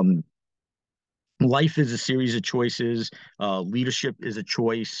 Um, Life is a series of choices. Leadership is a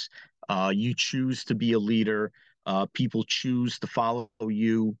choice. You choose to be a leader. People choose to follow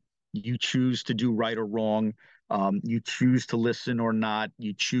you. You choose to do right or wrong. You choose to listen or not.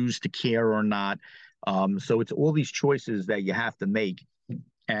 You choose to care or not. So it's all these choices that you have to make.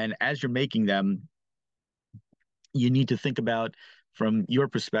 And as you're making them, you need to think about from your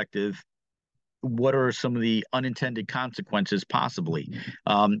perspective, what are some of the unintended consequences possibly?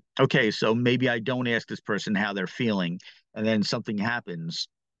 Okay, so maybe I don't ask this person how they're feeling, and then something happens,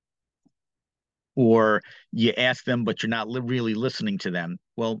 or you ask them, but you're not really listening to them.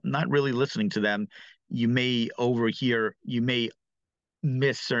 Well, not really listening to them, you may overhear, you may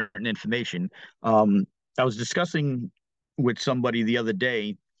miss certain information. I was discussing with somebody the other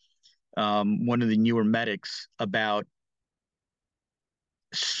day, one of the newer medics, about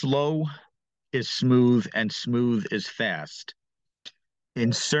slow is smooth and smooth is fast.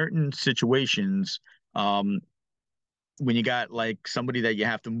 In certain situations, um, when you got like somebody that you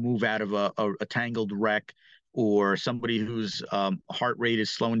have to move out of a tangled wreck, or somebody whose heart rate is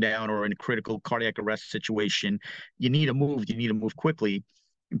slowing down, or in a critical cardiac arrest situation, you need to move quickly.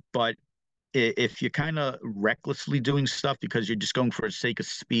 But if you're kind of recklessly doing stuff because you're just going for the sake of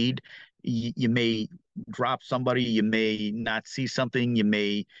speed, you may drop somebody, you may not see something, you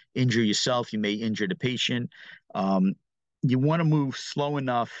may injure yourself, you may injure the patient. Um, you want to move slow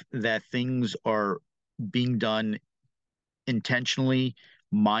enough that things are being done intentionally,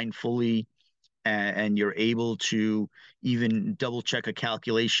 mindfully, and you're able to even double check a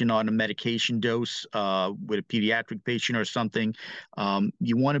calculation on a medication dose with a pediatric patient or something.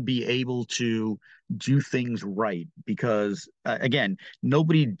 You want to be able to do things right because, again,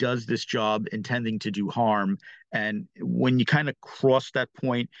 nobody does this job intending to do harm. And when you kind of cross that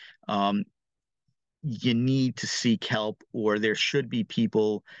point, you need to seek help, or there should be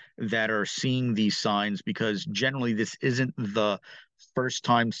people that are seeing these signs, because generally this isn't the first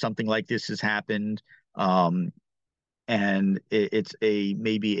time something like this has happened. Um, and it's a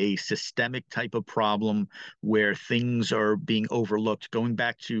maybe a systemic type of problem where things are being overlooked. Going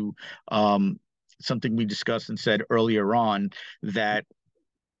back to something we discussed and said earlier on, that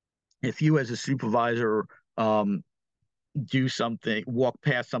if you as a supervisor do something, walk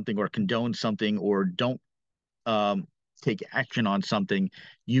past something, or condone something, or don't um, take action on something,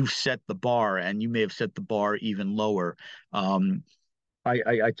 you've set the bar, and you may have set the bar even lower. Um,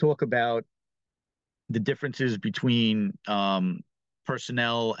 I talk about the differences between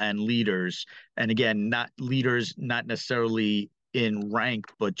personnel and leaders, and again, not leaders, not necessarily in rank,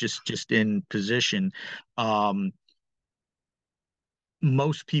 but just in position. Um,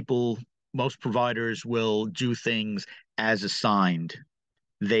 most people, most providers will do things as assigned.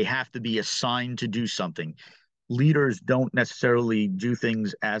 They have to be assigned to do something. Leaders don't necessarily do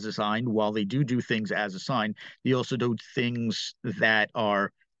things as assigned. While they do things as assigned, they also do things that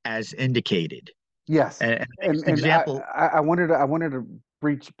are as indicated. Yes, And and an and I example, I I wanted to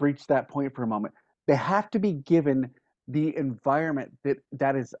breach that point for a moment. They have to be given the environment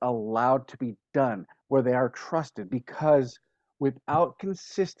that is allowed to be done, where they are trusted, because without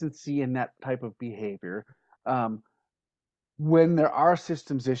consistency in that type of behavior, um, when there are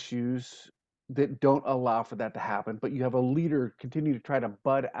systems issues that don't allow for that to happen, but you have a leader continue to try to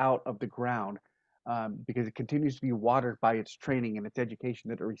bud out of the ground, because it continues to be watered by its training and its education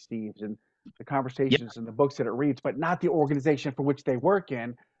that it receives and the yeah, conversations and the books that it reads, but not the organization for which they work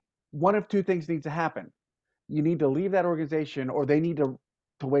in. One of two things needs to happen: you need to leave that organization, or they need to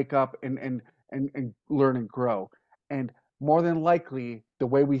wake up and learn and grow. And more than likely, the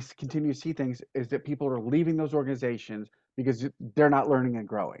way we continue to see things is that people are leaving those organizations because they're not learning and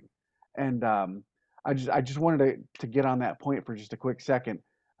growing. And I just wanted to get on that point for just a quick second.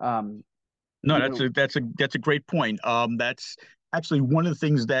 Um, no, you know, that's a great point. That's actually one of the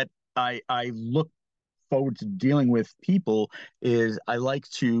things that I look forward to dealing with people, is I like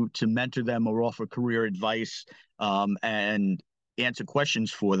to mentor them or offer career advice, and answer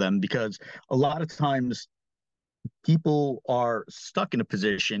questions for them, because a lot of times people are stuck in a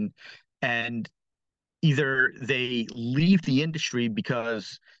position, and either they leave the industry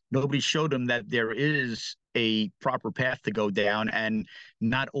because nobody showed them that there is a proper path to go down, and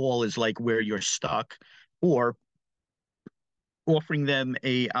not all is like where you're stuck, or offering them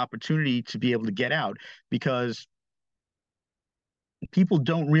a opportunity to be able to get out, because people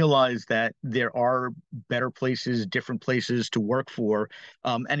don't realize that there are better places, different places to work for.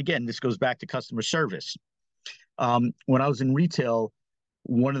 And again, this goes back to customer service. When I was in retail,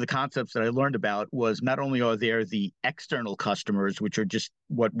 one of the concepts that I learned about was, not only are there the external customers, which are just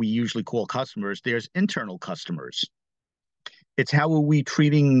what we usually call customers, there's internal customers. It's how are we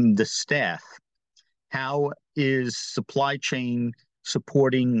treating the staff? How is supply chain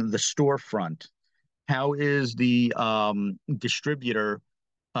supporting the storefront? How is the distributor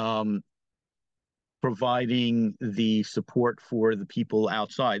um, providing the support for the people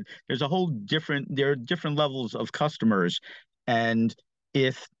outside? There are different levels of customers. And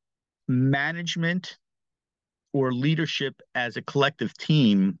if management or leadership as a collective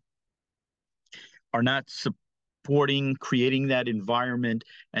team are not supporting, creating that environment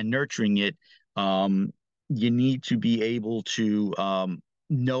and nurturing it, you need to be able to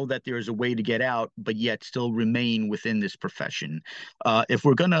know that there is a way to get out, but yet still remain within this profession. If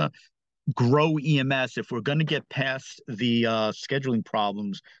we're going to grow EMS, if we're going to get past the scheduling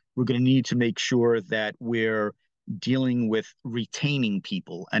problems, we're going to need to make sure that we're dealing with retaining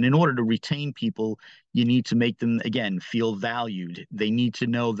people. And in order to retain people, you need to make them, again, feel valued. They need to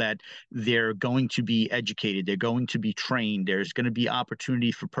know that they're going to be educated, they're going to be trained, there's going to be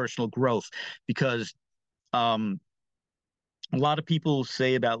opportunity for personal growth. Because um, a lot of people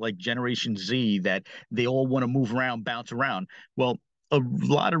say about like Generation Z that they all want to move around, bounce around. Well, a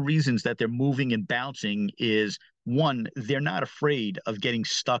lot of reasons that they're moving and bouncing is one, they're not afraid of getting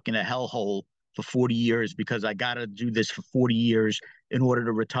stuck in a hellhole for 40 years because I got to do this for 40 years in order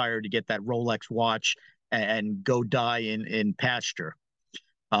to retire to get that Rolex watch and go die in pasture.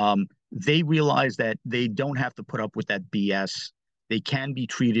 They realize that they don't have to put up with that BS. They can be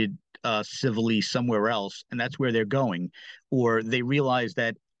treated civilly somewhere else, and that's where they're going. Or they realize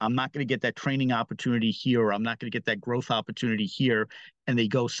that I'm not going to get that training opportunity here, or I'm not going to get that growth opportunity here, and they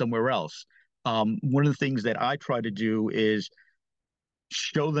go somewhere else. One of the things that I try to do is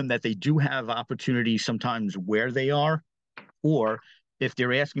show them that they do have opportunities sometimes where they are, or if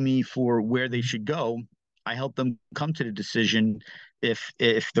they're asking me for where they should go, I help them come to the decision. If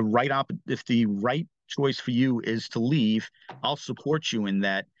the right choice for you is to leave, I'll support you in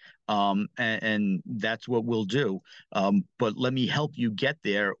that. And that's what we'll do. But let me help you get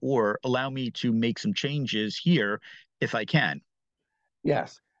there, or allow me to make some changes here if I can.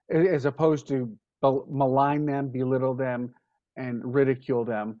 Yes, as opposed to malign them, belittle them, and ridicule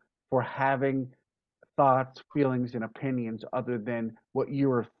them for having thoughts, feelings, and opinions other than what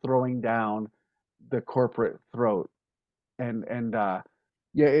you are throwing down the corporate throat. And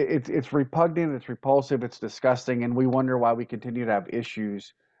yeah, it's repugnant, it's repulsive, it's disgusting, and we wonder why we continue to have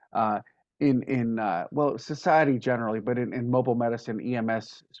issues uh, in well, society generally, but in mobile medicine,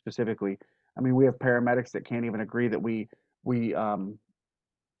 EMS specifically. I mean, we have paramedics that can't even agree that we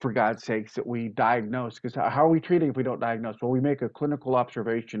for God's sakes, that we diagnose. Because how are we treating if we don't diagnose? Well, we make a clinical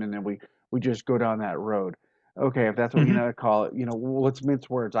observation and then we just go down that road. Okay, if that's what you Mm-hmm. know to call it, well, let's mince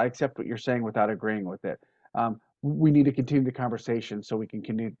words. I accept what you're saying without agreeing with it. We need to continue the conversation so we can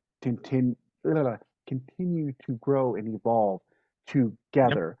continue, continue to grow and evolve Yep.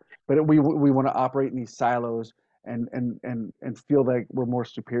 together. But we want to operate in these silos and feel like we're more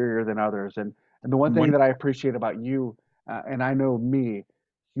superior than others. And the one thing One. that I appreciate about you, and I know me,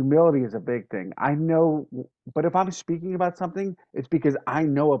 humility is a big thing. I know, but if I'm speaking about something, it's because I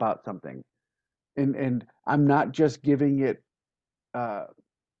know about something, and I'm not just giving it. Uh,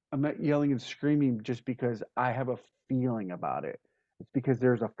 I'm not yelling and screaming just because I have a feeling about it. It's because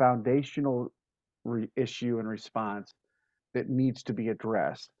there's a foundational issue and response that needs to be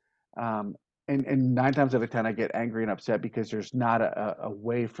addressed. Um, and 9 times out of 10, I get angry and upset because there's not a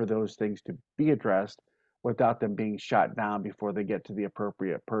way for those things to be addressed without them being shot down before they get to the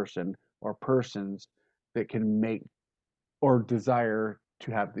appropriate person or persons that can make or desire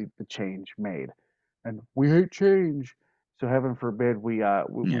to have the change made. And we hate change, so heaven forbid Yeah.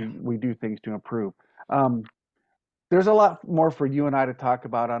 we do things to improve. Um, there's a lot more for you and I to talk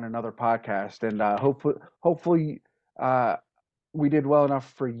about on another podcast, and hopefully uh, we did well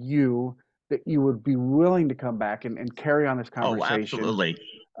enough for you that you would be willing to come back and carry on this Oh, conversation. absolutely.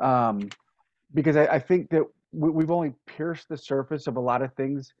 Um, because I think that we've only pierced the surface of a lot of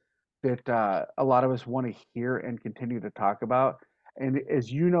things that a lot of us want to hear and continue to talk about. And as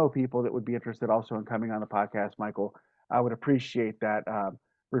you know, people that would be interested also in coming on the podcast, Michael, I would appreciate that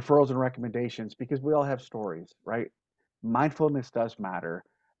referrals and recommendations because we all have stories, right? Mindfulness does matter,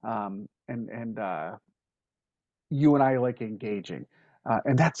 and you and I like engaging.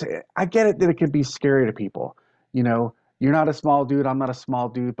 And that's it. I get it that it can be scary to people. You're not a small dude, I'm not a small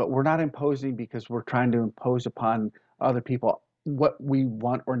dude, but we're not imposing because we're trying to impose upon other people what we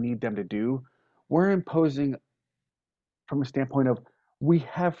want or need them to do. We're imposing from a standpoint of we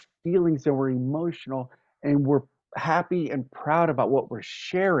have feelings and we're emotional and we're happy and proud about what we're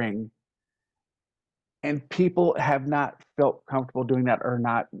sharing, and people have not felt comfortable doing that or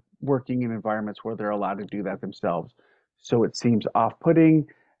not working in environments where they're allowed to do that themselves. So it seems off-putting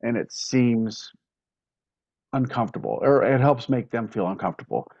and it seems uncomfortable, or it helps make them feel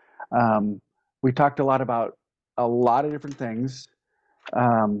uncomfortable. Um, we talked a lot about a lot of different things.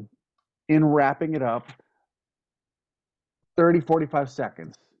 Um, in wrapping it up, 30, 45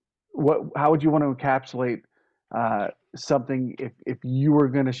 seconds. How would you want to encapsulate something if you were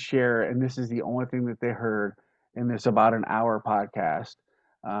going to share, and this is the only thing that they heard in this about an hour podcast?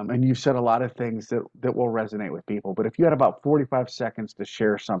 And you said a lot of things that will resonate with people. But if you had about 45 seconds to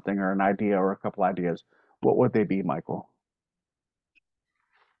share something or an idea or a couple ideas, what would they be, Michael?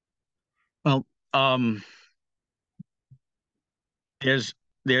 Well, um, there's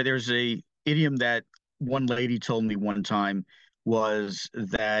there's a idiom that one lady told me one time, was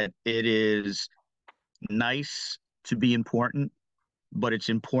that it is nice to be important, but it's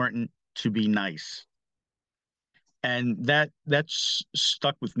important to be nice. And that's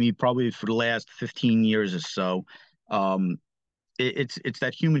stuck with me probably for the last 15 years or so. Um, it's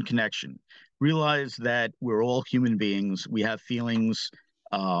that human connection. Realize that we're all human beings. We have feelings.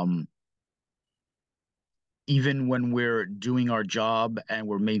 Um, Even when we're doing our job and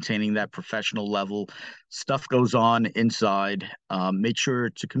we're maintaining that professional level, stuff goes on inside. Make sure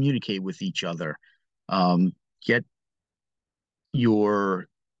to communicate with each other. Get your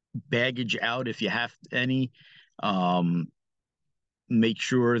baggage out if you have any. Um, Make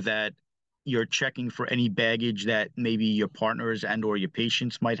sure that you're checking for any baggage that maybe your partners and or your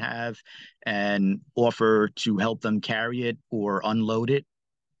patients might have, and offer to help them carry it or unload it.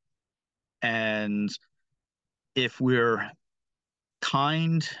 And if we're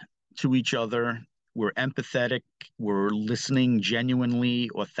kind to each other, we're empathetic, we're listening genuinely,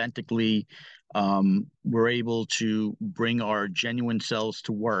 authentically, we're able to bring our genuine selves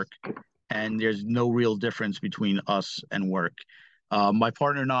to work, and there's no real difference between us and work. My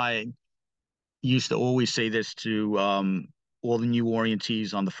partner and I used to always say this to all the new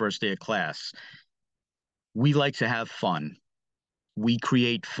orientees on the first day of class. We like to have fun. We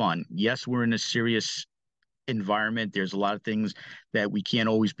create fun. Yes, we're in a serious environment. There's a lot of things that we can't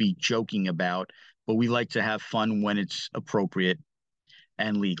always be joking about, but we like to have fun when it's appropriate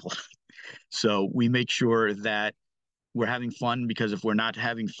and legal. So we make sure that we're having fun, because if we're not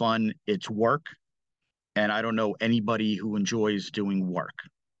having fun, it's work. And I don't know anybody who enjoys doing work.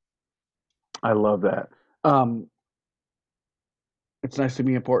 I love that. Um, it's nice to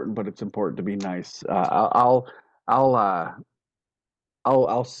be important, but it's important to be nice. I'll,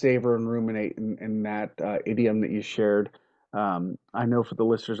 I'll savor and ruminate in that idiom that you shared. I know for the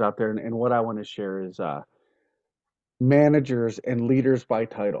listeners out there, and what I want to share is managers and leaders by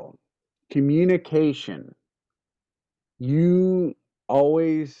title. Communication. You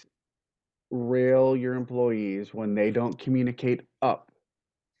always rail your employees when they don't communicate up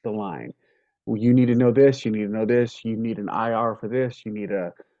the line. Well, you need to know this, you need to know this, you need an IR for this, you need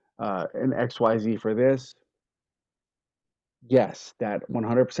an XYZ for this. Yes, that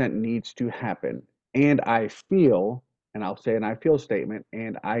 100% needs to happen. And I feel, and I'll say an I feel statement,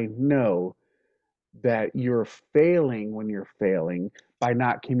 and I know that you're failing when you're failing by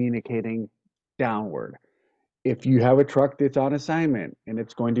not communicating downward. If you have a truck that's on assignment and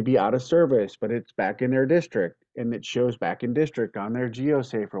it's going to be out of service, but it's back in their district and it shows back in district on their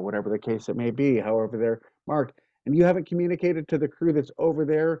GeoSafe or whatever the case it may be, however they're marked, and you haven't communicated to the crew that's over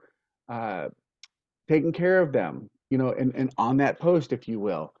there uh, taking care of them, and on that post, if you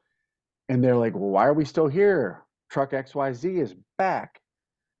will, and they're like, well, why are we still here? Truck XYZ is back.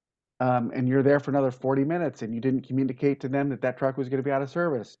 And you're there for another 40 minutes and you didn't communicate to them that that truck was going to be out of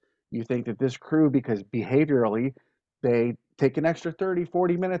service. You think that this crew, because behaviorally, they take an extra 30,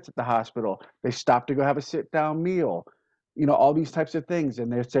 40 minutes at the hospital. They stop to go have a sit down meal, all these types of things.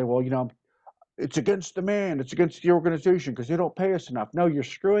 And they say, well, it's against the man, it's against the organization because they don't pay us enough. No, you're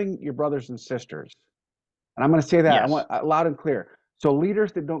screwing your brothers and sisters. And I'm going to say that I Yes. want loud and clear. So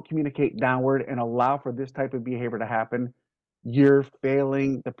leaders that don't communicate downward and allow for this type of behavior to happen, you're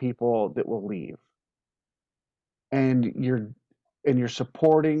failing the people that will leave. And you're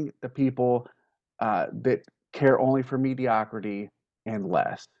supporting the people that care only for mediocrity and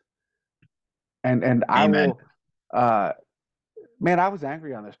less. And I Amen. will uh man, I was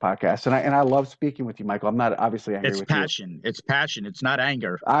angry on this podcast and I love speaking with you, Michael. I'm not obviously angry It's with you. passion. It's passion. It's not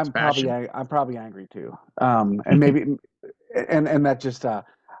anger. It's passion. I'm probably angry too. And maybe and that just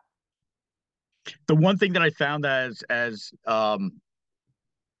The one thing that I found as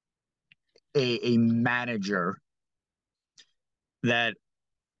a manager, that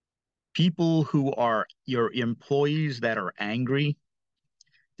people who are your employees that are angry,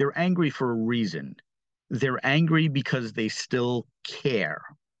 they're angry for a reason. They're angry because they still care.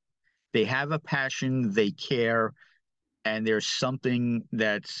 They have a passion, they care, and there's something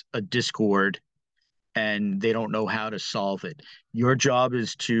that's a discord, and they don't know how to solve it. Your job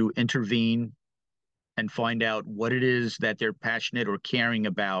is to intervene and find out what it is that they're passionate or caring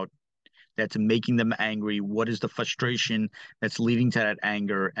about that's making them angry. What is the frustration that's leading to that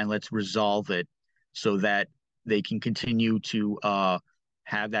anger? And let's resolve it so that they can continue to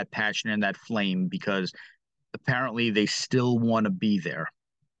have that passion and that flame, because apparently they still want to be there.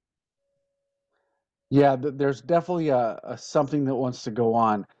 Yeah, there's definitely a something that wants to go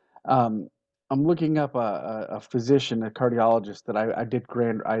on. Um, I'm looking up a physician, a cardiologist that I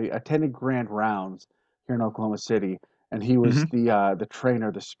attended Grand Rounds here in Oklahoma City, and he was Hmm. the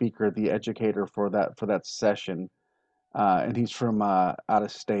trainer, the speaker, the educator for that session. And he's from out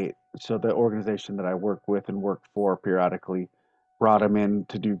of state. So the organization that I work with and work for periodically brought him in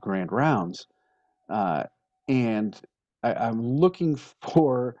to do Grand Rounds. Uh, and I'm looking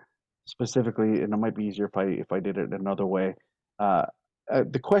for specifically, and it might be easier if I did it another way. Uh,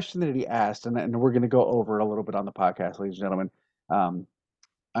 the question that he asked, and we're going to go over a little bit on the podcast, ladies and gentlemen. Um,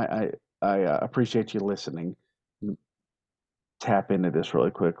 I appreciate you listening. Tap into this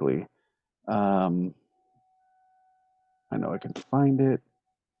really quickly. Um, I know I can find it.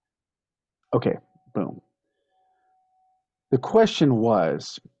 Okay, boom. The question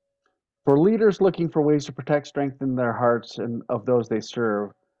was for leaders looking for ways to protect, strengthen their hearts and of those they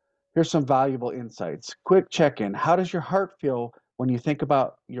serve. Here's some valuable insights. Quick check in. How does your heart feel when you think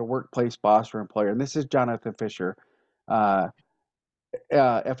about your workplace boss or employer? And this is Jonathan Fisher, uh,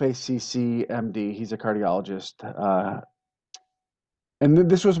 FACC MD. He's a cardiologist. And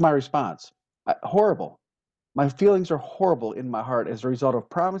this was my response horrible. My feelings are horrible in my heart as a result of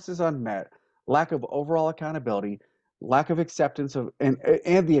promises unmet, lack of overall accountability, lack of acceptance of, and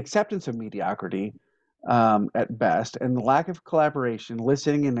the acceptance of mediocrity at best, and the lack of collaboration,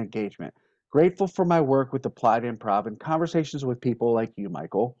 listening, and engagement. Grateful for my work with Applied Improv and conversations with people like you,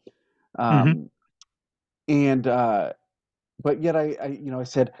 Michael. Hmm. Um, and but yet I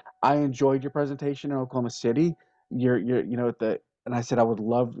said I enjoyed your presentation in Oklahoma City. At the and I said I would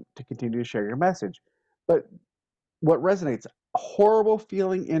love to continue to share your message, but what resonates, a horrible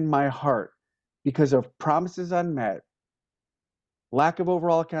feeling in my heart because of promises unmet, lack of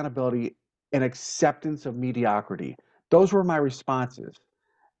overall accountability, and acceptance of mediocrity. Those were my responses.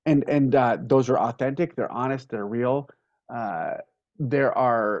 And those are authentic, they're honest, they're real. Uh, there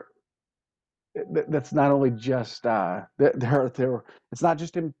are that's not only just there it's not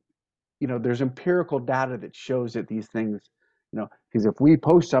just in, there's empirical data that shows that these things, because if we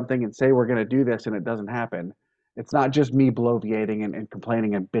post something and say we're going to do this and it doesn't happen, it's not just me bloviating and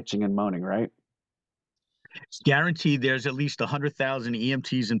complaining and bitching and moaning, right? It's guaranteed there's at least 100,000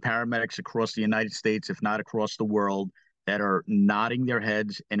 EMTs and paramedics across the United States, if not across the world, that are nodding their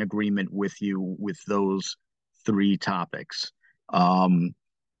heads in agreement with you with those three topics. Um,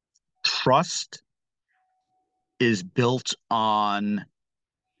 Trust is built on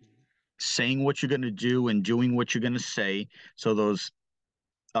saying what you're going to do and doing what you're going to say. So those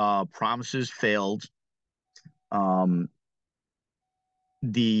promises failed. Um,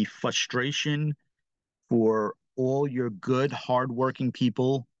 the frustration for all your good, hardworking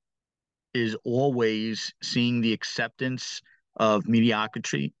people is always seeing the acceptance of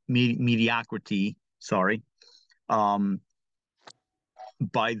mediocrity, sorry, um,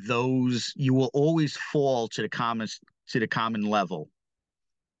 by those. You will always fall to the common level.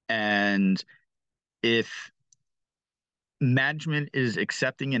 And if management is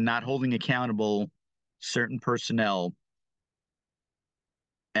accepting and not holding accountable certain personnel,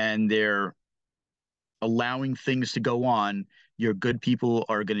 and they're allowing things to go on, your good people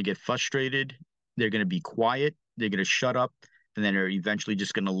are going to get frustrated. They're going to be quiet. They're going to shut up, and then they're eventually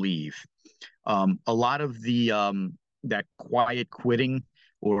just going to leave. A lot of the that quiet quitting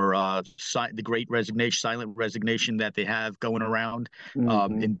or the great resignation, silent resignation that they have going around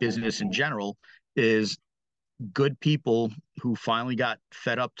Mm-hmm. in business in general is good people who finally got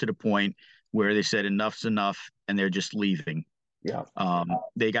fed up to the point where they said enough's enough and they're just leaving. Yeah.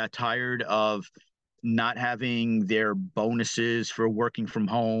 They got tired of not having their bonuses for working from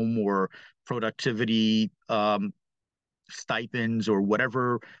home or productivity stipends or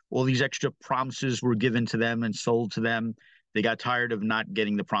whatever, all these extra promises were given to them and sold to them. They got tired of not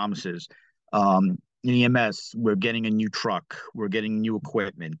getting the promises. In EMS, we're getting a new truck, we're getting new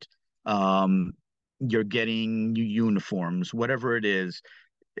equipment, um, you're getting new uniforms, whatever it is.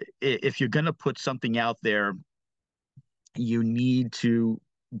 If you're going to put something out there, you need to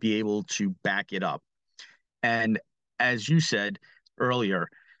be able to back it up. And as you said earlier,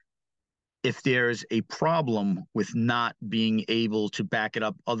 if there's a problem with not being able to back it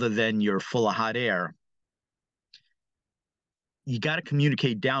up other than you're full of hot air, you got to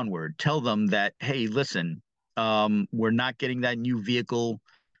communicate downward. Tell them that, hey, listen, we're not getting that new vehicle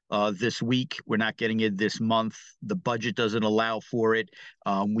this week. We're not getting it this month. The budget doesn't allow for it.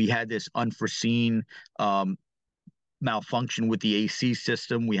 We had this unforeseen malfunction with the AC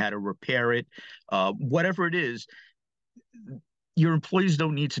system. We had to repair it. Whatever it is, your employees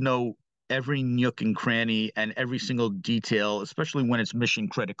don't need to know every nook and cranny and every single detail, especially when it's mission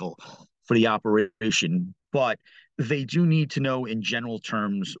critical. for the operation, but they do need to know in general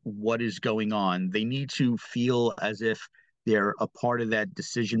terms what is going on. They need to feel as if they're a part of that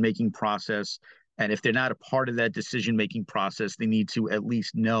decision-making process. And if they're not a part of that decision-making process, they need to at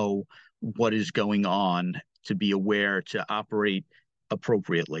least know what is going on to be aware to operate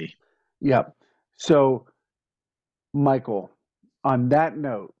appropriately. Yep. So, Michael, on that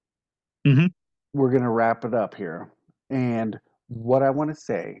note, Hmm. we're going to wrap it up here. And what I want to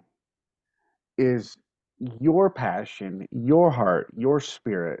say is your passion, your heart, your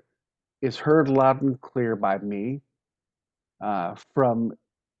spirit is heard loud and clear by me from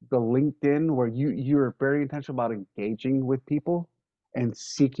the LinkedIn, where you're very intentional about engaging with people and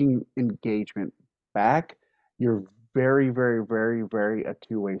seeking engagement back. You're very, very, very, very a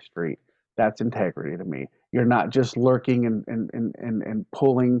two-way street. That's integrity to me. You're not just lurking and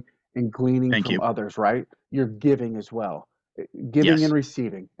pulling and gleaning Thank from you. others, right? You're giving as well, giving and Yes.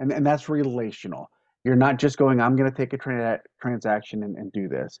 receiving, and that's relational. You're not just going, I'm going to take a transaction and do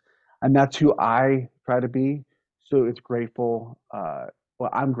this, and that's who I try to be. So it's grateful. Well,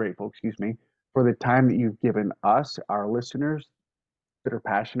 I'm grateful, excuse me, for the time that you've given us, our listeners, that are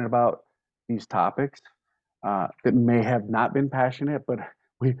passionate about these topics, that may have not been passionate, but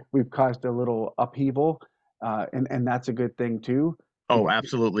we've caused a little upheaval, and that's a good thing too, Oh, because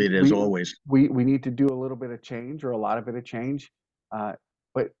absolutely. It is we always. we need to do a little bit of change or a lot of bit of change, uh,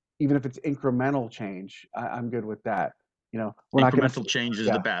 but even if it's incremental change, I'm good with that. We're not going to, Incremental change is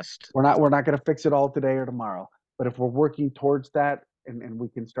the yeah, best. we're not going to fix it all today or tomorrow, but if we're working towards that, and we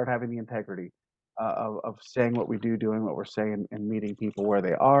can start having the integrity of saying what we do, doing what we're saying, and meeting people where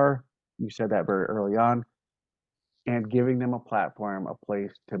they are. You said that very early on, and giving them a platform, a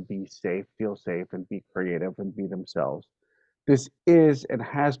place to be safe, feel safe, and be creative and be themselves. This is and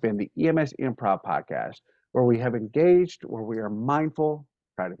has been the EMS Improv Podcast, where we have engaged, where we are mindful,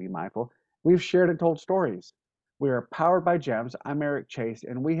 try to be mindful. We've shared and told stories. We are powered by GEMS. I'm Eric Chase,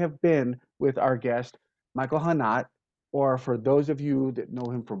 and we have been with our guest, Michael Hanat, or for those of you that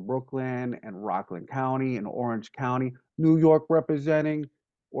know him from Brooklyn and Rockland County and Orange County, New York representing,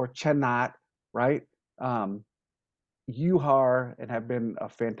 or Chenat, right? Um, you are and have been a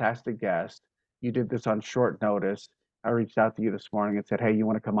fantastic guest. You did this on short notice. I reached out to you this morning and said, "Hey, you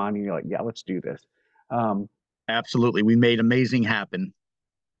want to come on?" And you're like, "Yeah, let's do this." Um, Absolutely. We made amazing happen.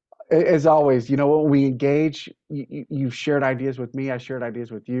 as always, when we engage, you've shared ideas with me. I shared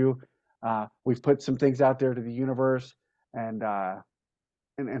ideas with you. We've put some things out there to the universe, and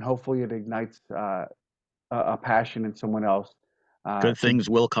and hopefully it ignites a passion in someone else Good to things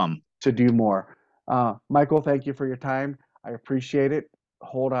will come. do more. Michael, thank you for your time. I appreciate it.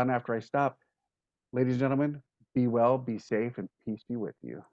 Hold on after I stop. Ladies and gentlemen, be well, be safe, and peace be with you.